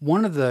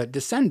 one of the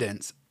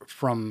descendants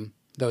from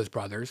those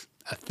brothers,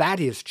 a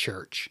Thaddeus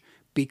Church,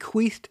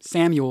 bequeathed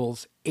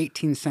Samuel's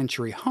 18th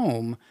century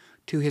home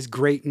to his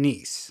great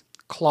niece,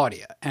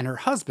 Claudia, and her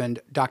husband,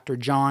 Dr.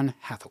 John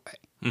Hathaway.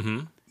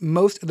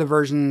 Most of the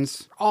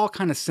versions are all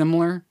kind of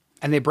similar,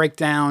 and they break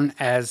down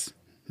as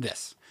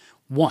this.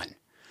 1.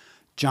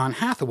 John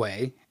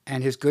Hathaway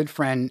and his good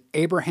friend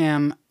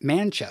Abraham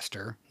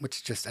Manchester,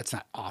 that's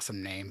an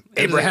awesome name.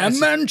 Abraham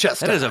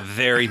Manchester. That is a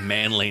very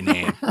manly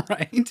name.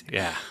 Right?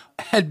 Yeah.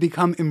 Had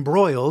become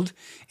embroiled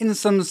in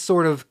some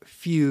sort of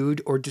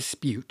feud or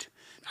dispute.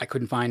 I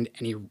couldn't find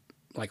any,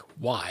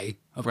 why,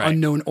 of Right.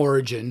 unknown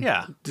origin.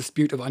 Yeah.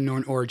 Dispute of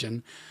unknown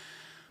origin.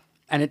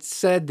 And it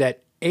said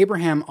that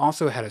Abraham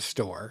also had a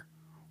store,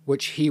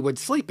 which he would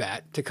sleep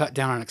at to cut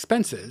down on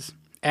expenses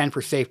and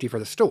for safety for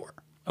the store.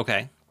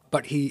 Okay.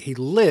 But he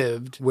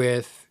lived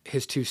with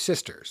his 2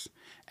 sisters,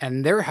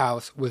 and their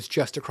house was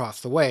just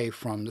across the way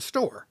from the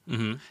store.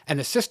 Mm-hmm. And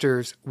the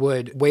sisters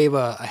would wave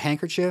a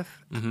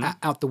handkerchief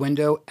out the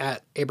window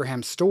at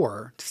Abraham's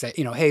store to say,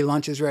 hey,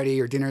 lunch is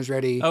ready or dinner's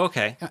ready. Oh,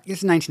 okay.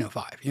 It's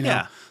 1905,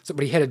 Yeah. So,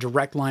 but he had a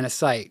direct line of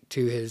sight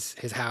to his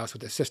house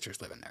with his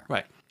sisters living there.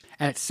 Right.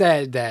 And it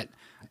said that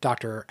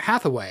Dr.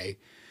 Hathaway,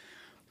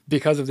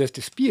 because of this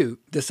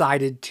dispute,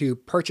 decided to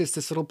purchase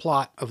this little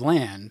plot of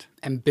land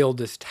and build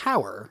this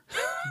tower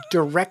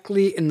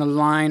directly in the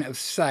line of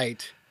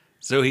sight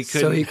So he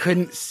couldn't. so he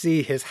couldn't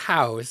see his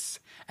house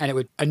and it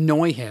would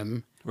annoy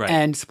him Right.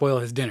 and spoil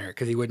his dinner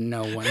because he wouldn't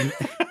know when.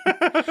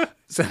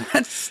 So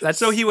that's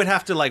So he would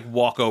have to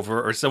walk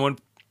over, or someone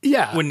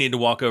yeah, would need to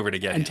walk over to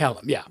get and him. tell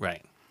him. Yeah.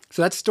 Right.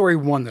 So that's story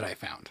 1 that I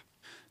found.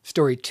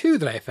 Story 2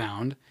 that I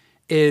found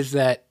is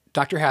that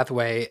Dr.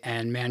 Hathaway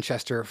and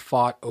Manchester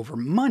fought over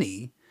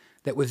money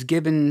that was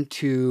given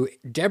to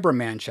Deborah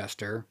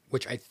Manchester,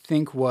 which I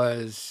think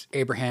was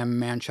Abraham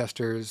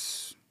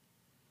Manchester's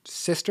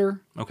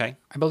sister, Okay.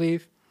 I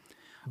believe,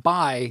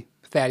 by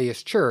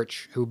Thaddeus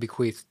Church, who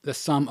bequeathed the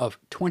sum of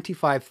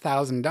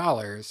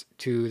 $25,000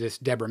 to this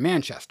Deborah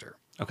Manchester.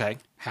 Okay.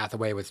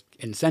 Hathaway was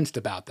incensed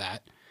about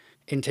that.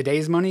 In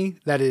today's money,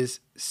 that is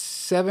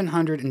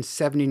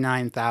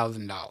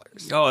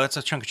 $779,000. Oh, that's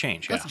a chunk of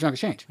change. That's a chunk of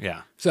change.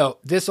 Yeah. So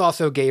this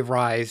also gave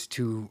rise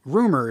to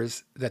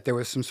rumors that there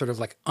was some sort of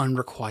like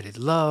unrequited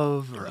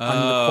love or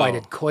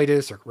unrequited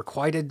coitus or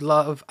requited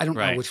love. I don't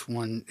know Right. which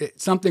one.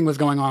 Something was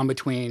going on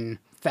between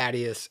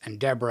Thaddeus and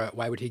Deborah.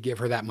 Why would he give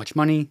her that much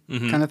money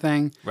kind of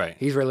thing? Right.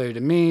 He's related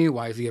to me.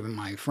 Why is he giving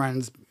my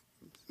friends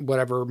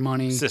whatever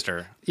money?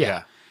 Sister.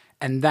 Yeah.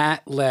 And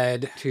that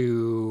led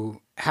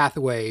to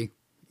Hathaway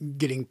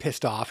getting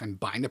pissed off and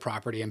buying the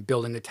property and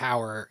building the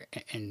tower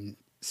in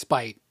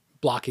spite,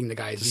 blocking the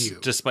guy's view.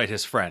 Despite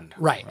his friend.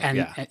 Right. And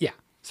yeah.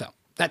 So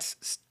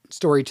that's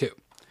story 2.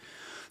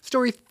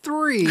 Story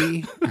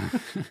 3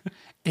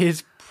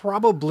 is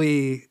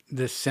probably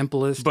the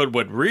simplest. But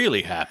what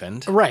really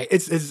happened. Right.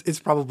 It's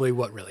probably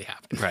what really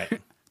happened.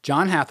 Right.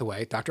 John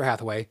Hathaway, Dr.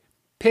 Hathaway,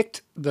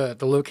 picked the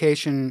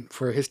location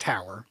for his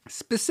tower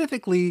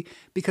specifically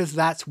because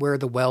that's where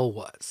the well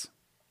was.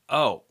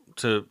 Oh,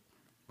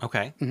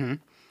 okay.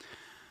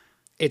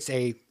 It's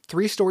a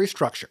 3-story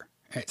structure.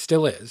 It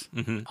still is.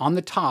 On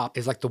the top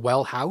is like the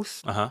well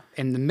house.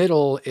 In the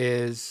middle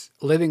is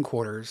living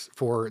quarters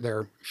for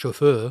their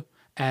chauffeur.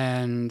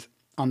 And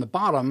on the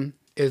bottom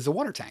is a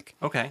water tank.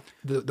 Okay.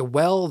 The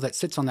well that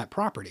sits on that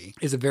property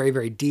is a very,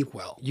 very deep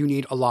well. You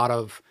need a lot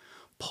of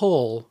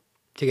pull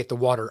to get the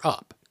water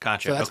up.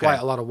 Gotcha. So that's Okay. why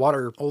a lot of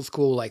water, old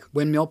school like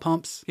windmill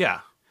pumps, Yeah.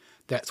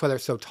 that's why they're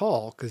so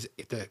tall, because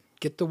to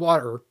get the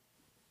water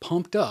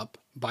pumped up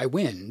by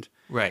wind.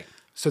 Right.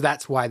 So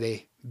that's why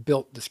they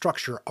built the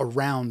structure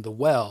around the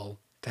well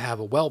to have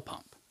a well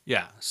pump.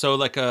 Yeah. So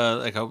like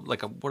a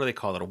what do they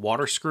call it? A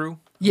water screw?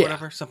 Yeah.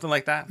 Whatever. Something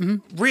like that.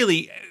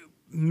 Really,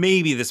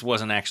 maybe this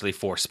wasn't actually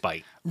for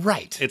spite.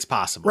 Right. It's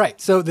possible.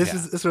 Right. So this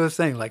is what I was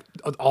saying. Like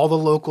all the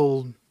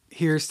local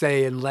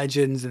hearsay and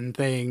legends and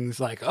things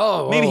like,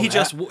 Maybe he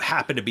just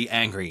happened to be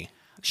angry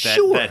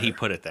that he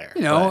put it there.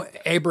 You know,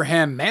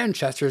 Abraham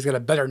Manchester's got a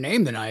better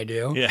name than I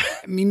do. Yeah.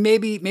 I mean,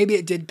 maybe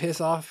it did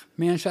piss off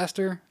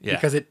Manchester Yeah.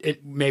 because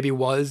it maybe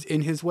was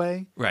in his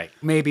way. Right.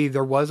 Maybe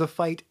there was a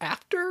fight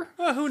after.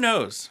 Well, who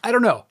knows? I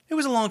don't know. It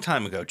was a long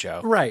time ago,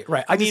 Joe. Right.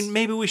 I mean,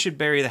 maybe we should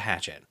bury the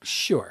hatchet.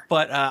 Sure.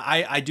 But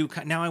I do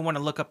now. I want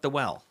to look up the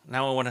well.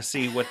 Now I want to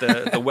see what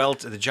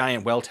the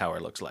giant well tower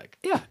looks like.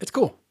 Yeah, it's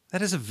cool.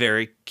 That is a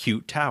very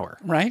cute tower.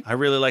 Right. I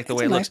really like the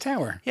way It's it a looks. nice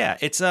tower. Yeah,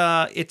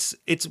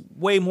 it's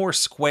way more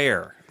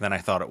square than I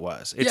thought it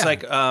was. It's Yeah.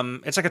 like a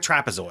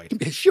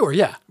trapezoid. Sure.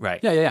 Yeah. Right.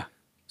 Yeah.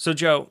 So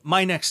Joe,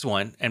 my next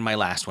one and my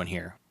last one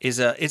here is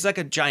like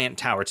a giant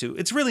tower too.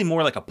 It's really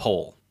more like a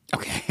pole.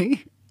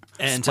 Okay.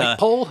 And Spike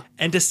pole?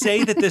 And to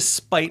say that this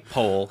spite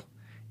pole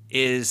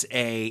is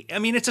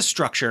it's a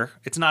structure.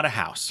 It's not a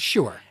house.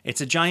 Sure.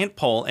 It's a giant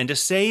pole, and to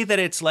say that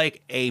it's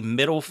like a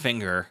middle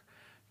finger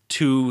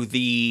to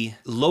the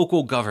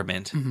local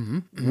government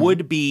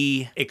would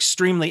be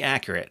extremely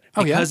accurate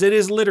because it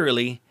is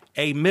literally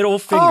a middle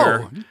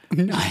finger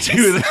Nice.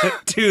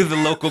 to the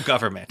local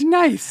government.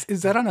 Nice.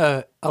 Is that on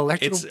a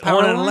electrical It's power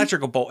on an line?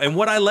 electrical pole. And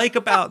what I like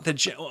about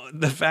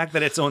the fact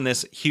that it's on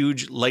this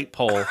huge light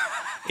pole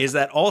is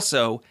that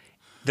also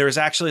there's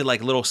actually like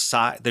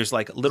there's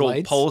like little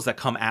Lights? poles that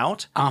come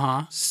out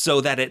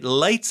so that it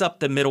lights up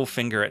the middle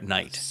finger at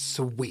night.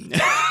 Sweet.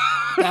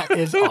 That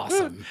is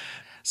awesome.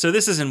 So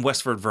this is in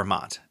Westford,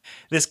 Vermont.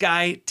 This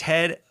guy,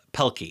 Ted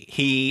Pelkey,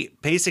 he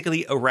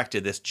basically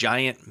erected this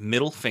giant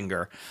middle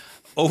finger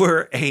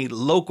over a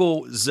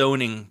local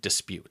zoning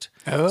dispute.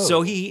 Oh.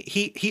 So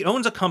he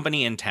owns a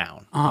company in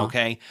town,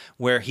 okay,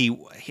 where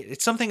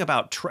it's something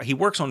about he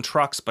works on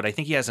trucks, but I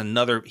think he has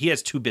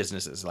 2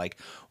 businesses, like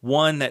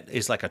one that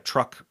is like a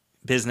truck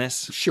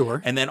business, Sure.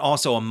 and then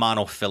also a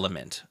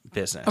monofilament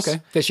business.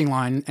 Okay. Fishing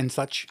line and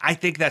such. I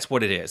think that's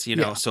what it is,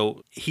 Yeah.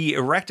 So he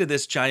erected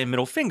this giant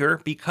middle finger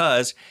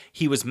because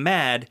he was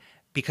mad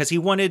because he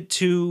wanted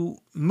to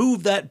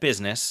move that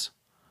business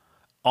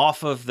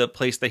off of the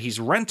place that he's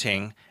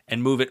renting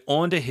and move it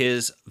onto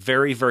his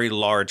very, very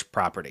large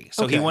property.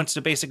 So he Okay. wants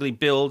to basically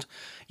build,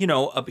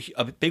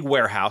 a big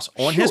warehouse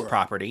on his Sure.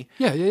 property.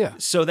 Yeah.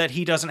 So that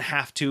he doesn't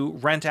have to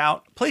rent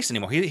out place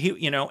anymore.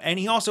 And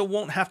he also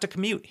won't have to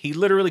commute. He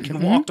literally can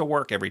walk to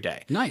work every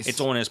day. Nice. It's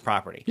on his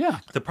property. Yeah.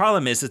 The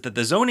problem is that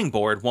the zoning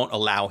board won't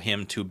allow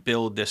him to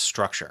build this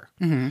structure.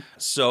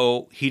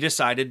 So he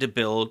decided to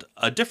build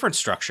a different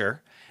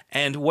structure.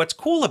 And what's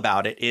cool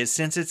about it is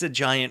since it's a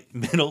giant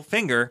middle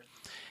finger,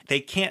 they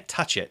can't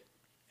touch it.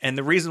 And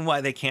the reason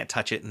why they can't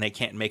touch it and they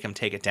can't make him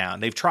take it down,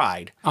 they've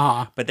tried,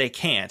 but they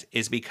can't,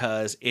 is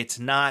because it's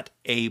not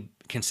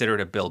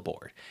considered a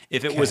billboard.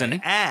 If it was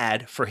an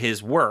ad for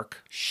his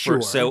work, Sure.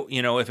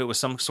 if it was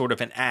some sort of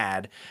an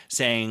ad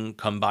saying,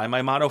 come buy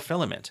my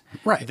monofilament,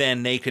 Right.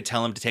 then they could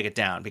tell him to take it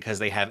down because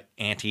they have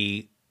ad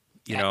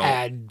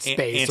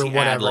space or anti-ad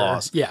whatever.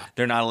 laws. Yeah.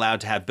 They're not allowed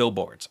to have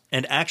billboards.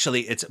 And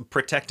actually, it's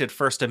protected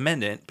First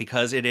Amendment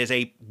because it is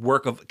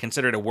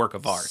considered a work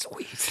of art.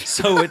 Sweet.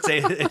 So it's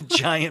a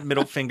giant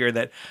middle finger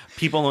that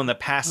people on the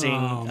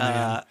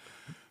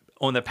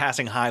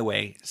passing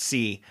highway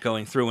see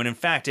going through. And in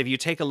fact, if you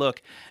take a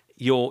look,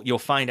 you'll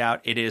find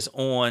out it is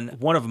on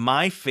one of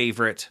my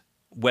favorite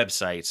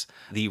websites,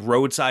 the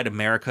Roadside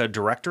America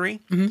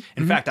directory.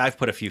 In fact, I've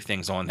put a few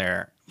things on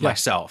there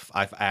myself.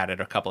 I've added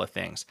a couple of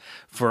things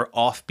for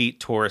offbeat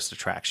tourist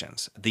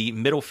attractions. The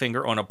middle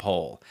finger on a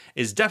pole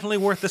is definitely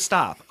worth a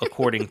stop,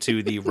 according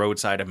to the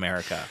Roadside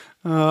America.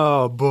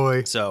 Oh,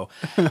 boy. So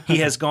he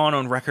has gone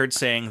on record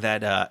saying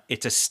that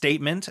it's a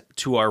statement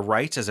to our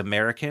rights as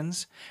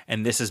Americans,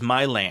 and this is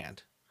my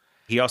land.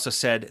 He also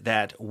said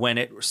that when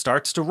it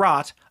starts to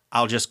rot,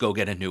 I'll just go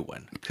get a new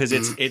one, because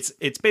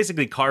it's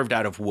basically carved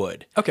out of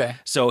wood. Okay.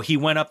 So he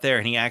went up there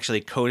and he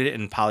actually coated it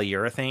in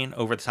polyurethane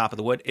over the top of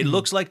the wood. It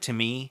looks like, to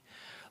me,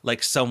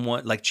 like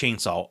someone, like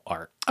chainsaw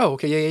art. Oh,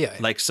 okay. Yeah.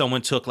 Like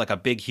someone took like a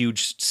big,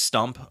 huge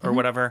stump or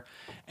whatever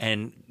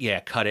and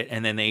cut it.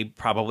 And then they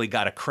probably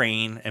got a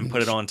crane and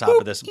put it on top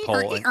of this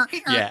pole.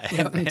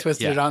 And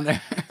twisted it on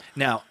there.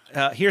 Now,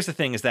 here's the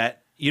thing is that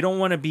you don't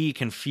want to be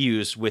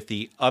confused with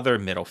the other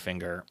middle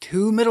finger.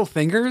 2 middle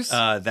fingers?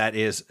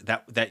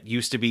 That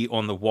used to be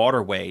on the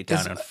waterway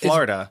down in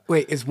Florida.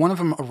 Is one of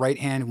them a right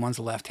hand and one's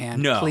a left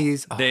hand? No.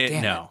 Please? Oh,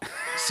 No.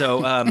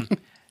 So,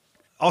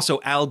 also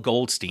Al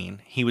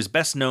Goldstein, he was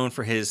best known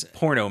for his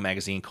porno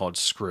magazine called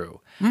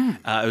Screw.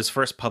 It was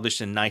first published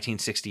in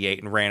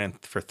 1968 and ran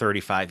for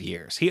 35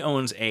 years. He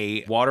owns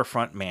a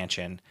waterfront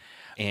mansion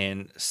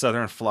in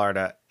southern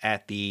Florida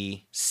at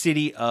the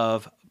city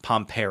of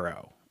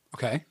Pompero.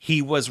 Okay.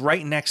 He was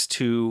right next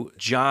to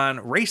John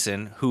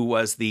Racine, who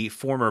was the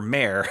former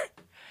mayor,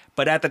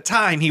 but at the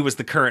time he was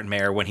the current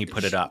mayor when he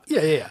put it up.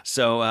 Yeah.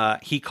 So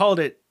he called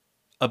it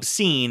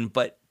obscene,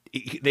 but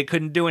they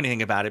couldn't do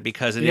anything about it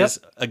because it is,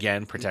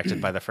 again, protected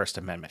by the First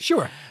Amendment.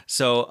 Sure.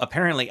 So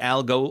apparently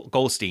Al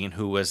Goldstein,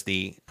 who was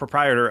the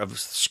proprietor of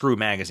Screw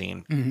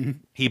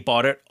magazine, he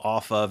bought it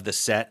off of the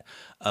set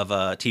of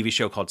a TV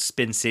show called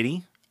Spin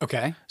City.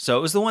 Okay. So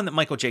it was the one that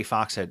Michael J.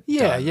 Fox had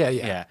done.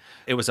 Yeah.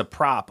 It was a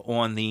prop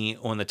on the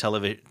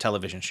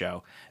television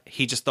show.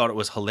 He just thought it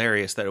was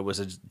hilarious that it was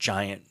a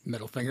giant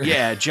middle finger.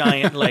 Yeah,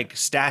 giant like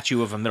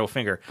statue of a middle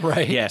finger.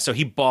 Right. Yeah, so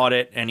he bought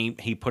it and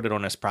he put it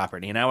on his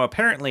property. Now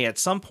apparently at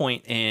some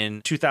point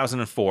in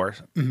 2004,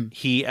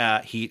 he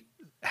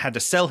had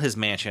to sell his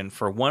mansion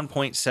for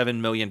 $1.7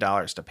 million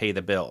to pay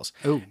the bills.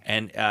 Ooh.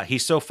 And he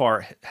so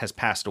far has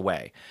passed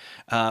away.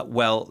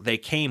 Well, they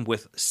came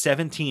with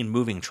 17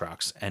 moving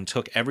trucks and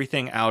took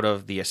everything out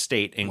of the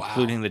estate,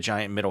 including the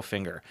giant middle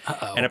finger.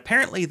 Uh-oh. And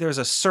apparently there's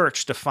a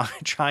search to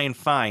try and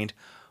find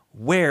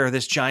where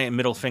this giant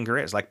middle finger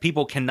is. Like,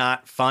 people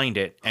cannot find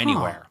it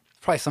anywhere.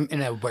 Probably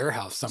in a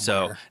warehouse somewhere.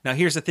 So now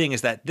here's the thing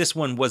is that this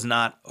one was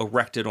not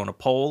erected on a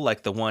pole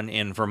like the one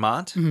in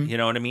Vermont. You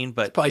know what I mean?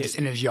 But probably just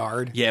in his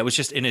yard. Yeah, it was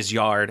just in his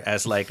yard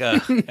as like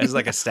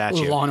a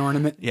statue. Lawn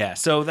ornament. Yeah.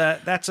 So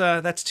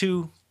that's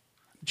 2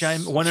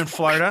 giant, one in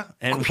Florida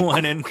and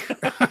one in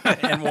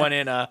one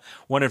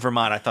in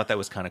Vermont. I thought that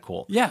was kind of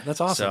cool. Yeah,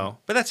 that's awesome. So,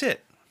 but that's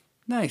it.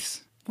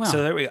 Nice. Wow.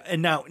 So there we go.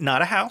 And now,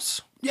 not a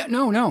house. Yeah,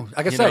 no. Like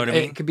I You said, know what I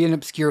mean? it could be an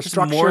obscure It's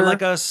structure. more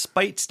like a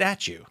spite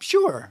statue.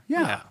 Sure.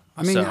 Yeah.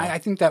 I mean, So- I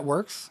think that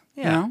works.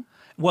 Yeah. You know?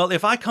 Well,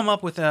 if I come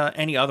up with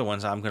any other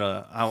ones,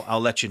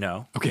 I'll let you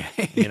know.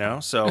 Okay. You know.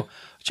 So,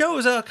 Joe, it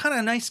was kind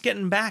of nice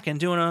getting back and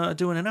doing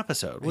an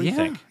episode. What do you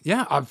think?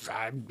 Yeah.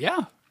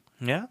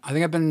 Yeah. I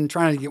think I've been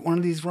trying to get one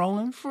of these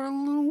rolling for a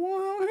little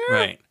while here.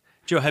 Right.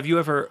 Joe, have you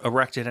ever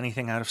erected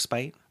anything out of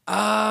spite?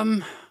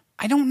 I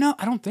don't know.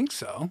 I don't think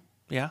so.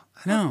 Yeah.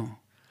 No.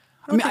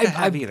 I don't think I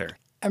have either.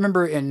 I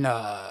remember in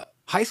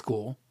high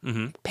school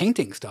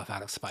painting stuff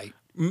out of spite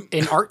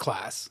in art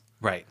class.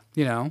 Right.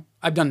 You know,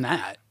 I've done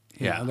that.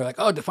 You know, they're like,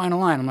 "Oh, define a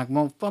line." I'm like,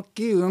 "Well, fuck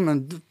you. I'm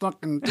gonna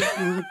fucking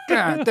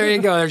God, there you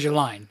go. There's your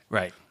line."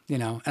 Right. You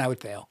know, and I would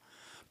fail.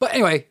 But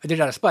anyway, I did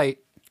it out of spite.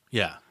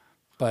 Yeah.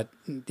 But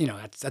you know,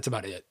 that's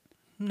about it.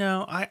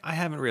 No, I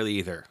haven't really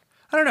either.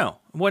 I don't know.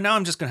 Well, now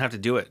I'm just gonna have to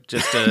do it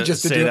just to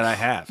say that I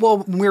have. Well,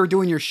 when we were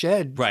doing your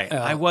shed, Right.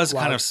 I was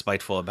kind of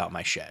spiteful about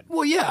my shed.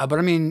 Well, yeah, but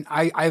I mean,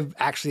 I've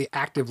actually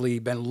actively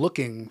been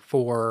looking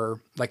for,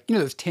 like, you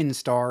know, those tin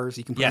stars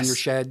you can put on your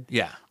shed?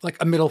 Yeah. Like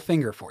a middle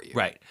finger for you.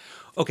 Right.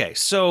 Okay,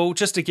 so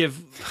just to give...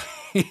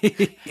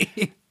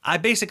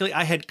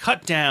 I had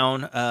cut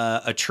down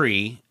a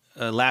tree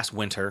last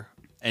winter,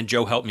 and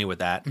Joe helped me with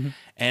that.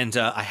 And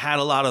I had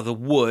a lot of the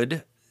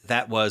wood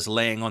that was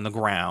laying on the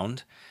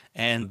ground.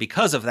 And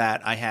because of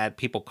that, I had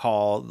people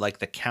call, like,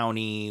 the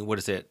county,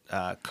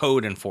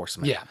 code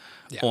enforcement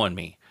on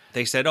me.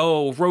 They said,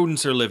 "Oh,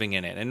 rodents are living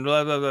in it," and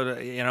blah, blah, blah,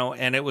 you know,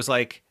 and it was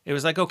like,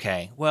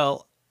 okay,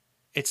 well,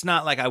 it's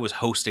not like I was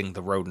hosting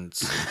the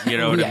rodents, you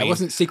know what I mean? It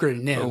wasn't secret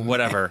in or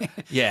whatever.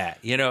 Yeah,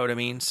 you know what I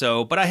mean?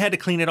 So, but I had to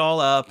clean it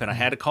all up, and I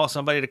had to call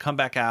somebody to come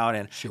back out,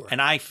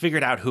 and I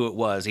figured out who it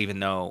was,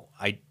 even though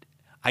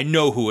I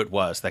know who it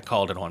was that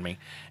called it on me.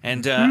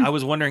 And I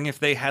was wondering if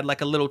they had like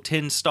a little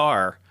tin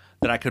star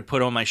that I could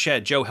put on my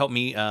shed. Joe helped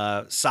me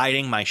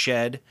siding my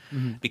shed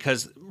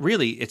because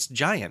really it's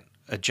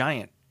a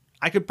giant.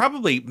 I could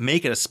probably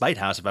make it a spite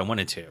house if I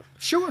wanted to.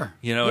 Sure.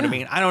 You know what I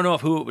mean? I don't know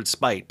who it would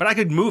spite, but I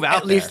could move out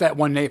At least that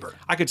one neighbor.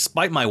 I could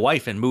spite my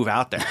wife and move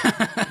out there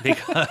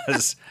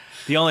because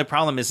the only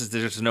problem is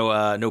there's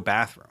no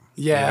bathroom.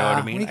 Yeah. You know what I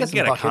When mean? you I can some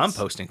get a buckets,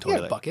 composting you get a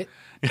toilet. bucket.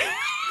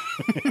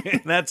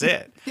 That's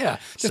it. Yeah.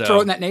 Just So- throw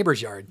it in that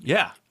neighbor's yard.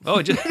 Yeah. Oh,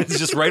 it's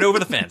just right over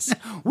the fence.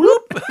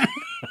 Whoop.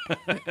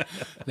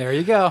 There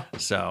you go.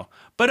 So,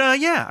 but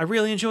yeah, I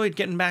really enjoyed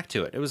getting back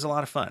to it. It was a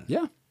lot of fun.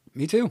 Yeah.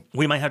 Me too.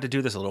 We might have to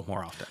do this a little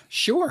more often.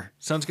 Sure.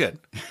 Sounds good.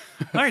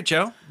 All right,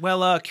 Joe.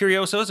 Well,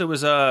 Curiosos, it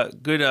was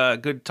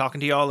good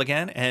talking to you all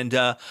again, and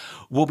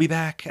we'll be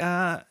back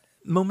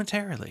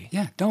momentarily.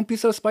 Yeah. Don't be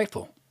so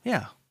spiteful.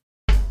 Yeah.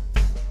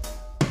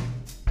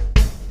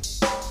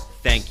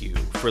 Thank you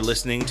for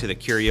listening to the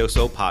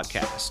Curioso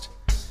Podcast.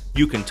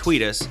 You can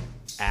tweet us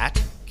at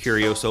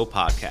Curioso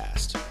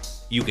Podcast.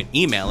 You can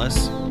email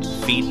us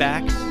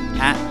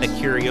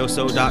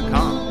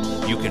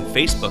feedback@thecurioso.com. You can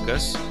Facebook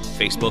us,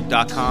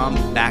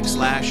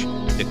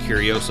 facebook.com/The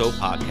Curioso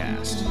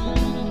Podcast.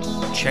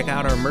 Check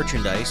out our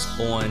merchandise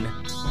on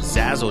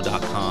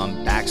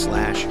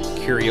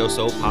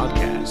Zazzle.com/Curioso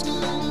Podcast.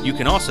 You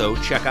can also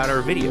check out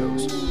our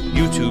videos,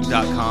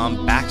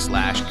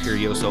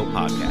 youtube.com/Curioso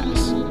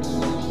Podcast.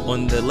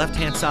 On the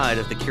left-hand side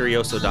of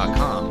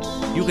thecurioso.com,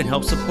 you can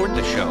help support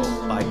the show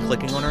by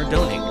clicking on our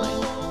donate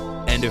link.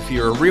 And if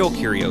you're a real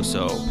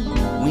Curioso,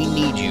 we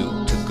need you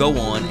to go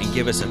on and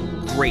give us a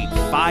great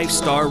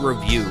 5-star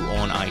review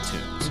on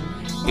iTunes.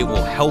 It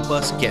will help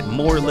us get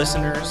more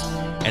listeners,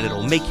 and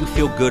it'll make you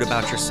feel good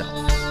about yourself.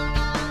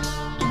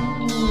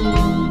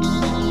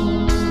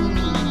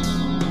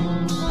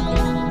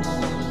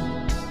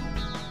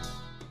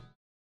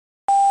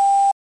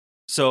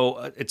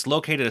 So it's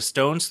located a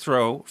stone's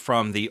throw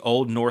from the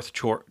Old North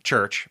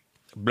Church.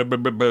 Blah, blah,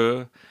 blah,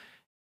 blah.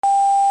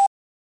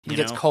 It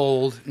gets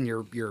cold and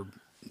your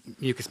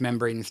mucous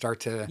membrane start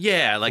to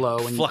like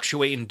flow and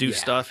fluctuate and do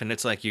stuff, and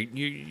it's like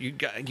you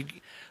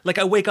like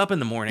I wake up in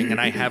the morning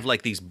and I have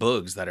like these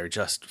bugs that are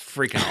just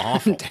freaking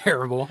awful.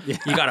 terrible. Yeah.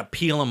 You got to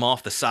peel them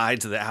off the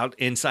sides of the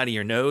inside of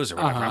your nose or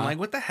whatever. I'm like,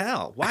 what the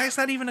hell? Why is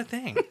that even a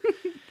thing?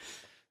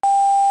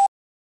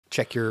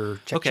 Check.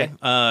 Okay.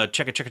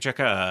 Check it. Check.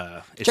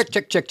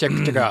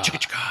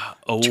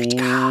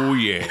 Oh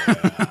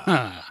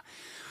yeah.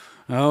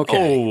 Okay.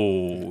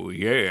 Oh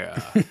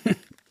yeah.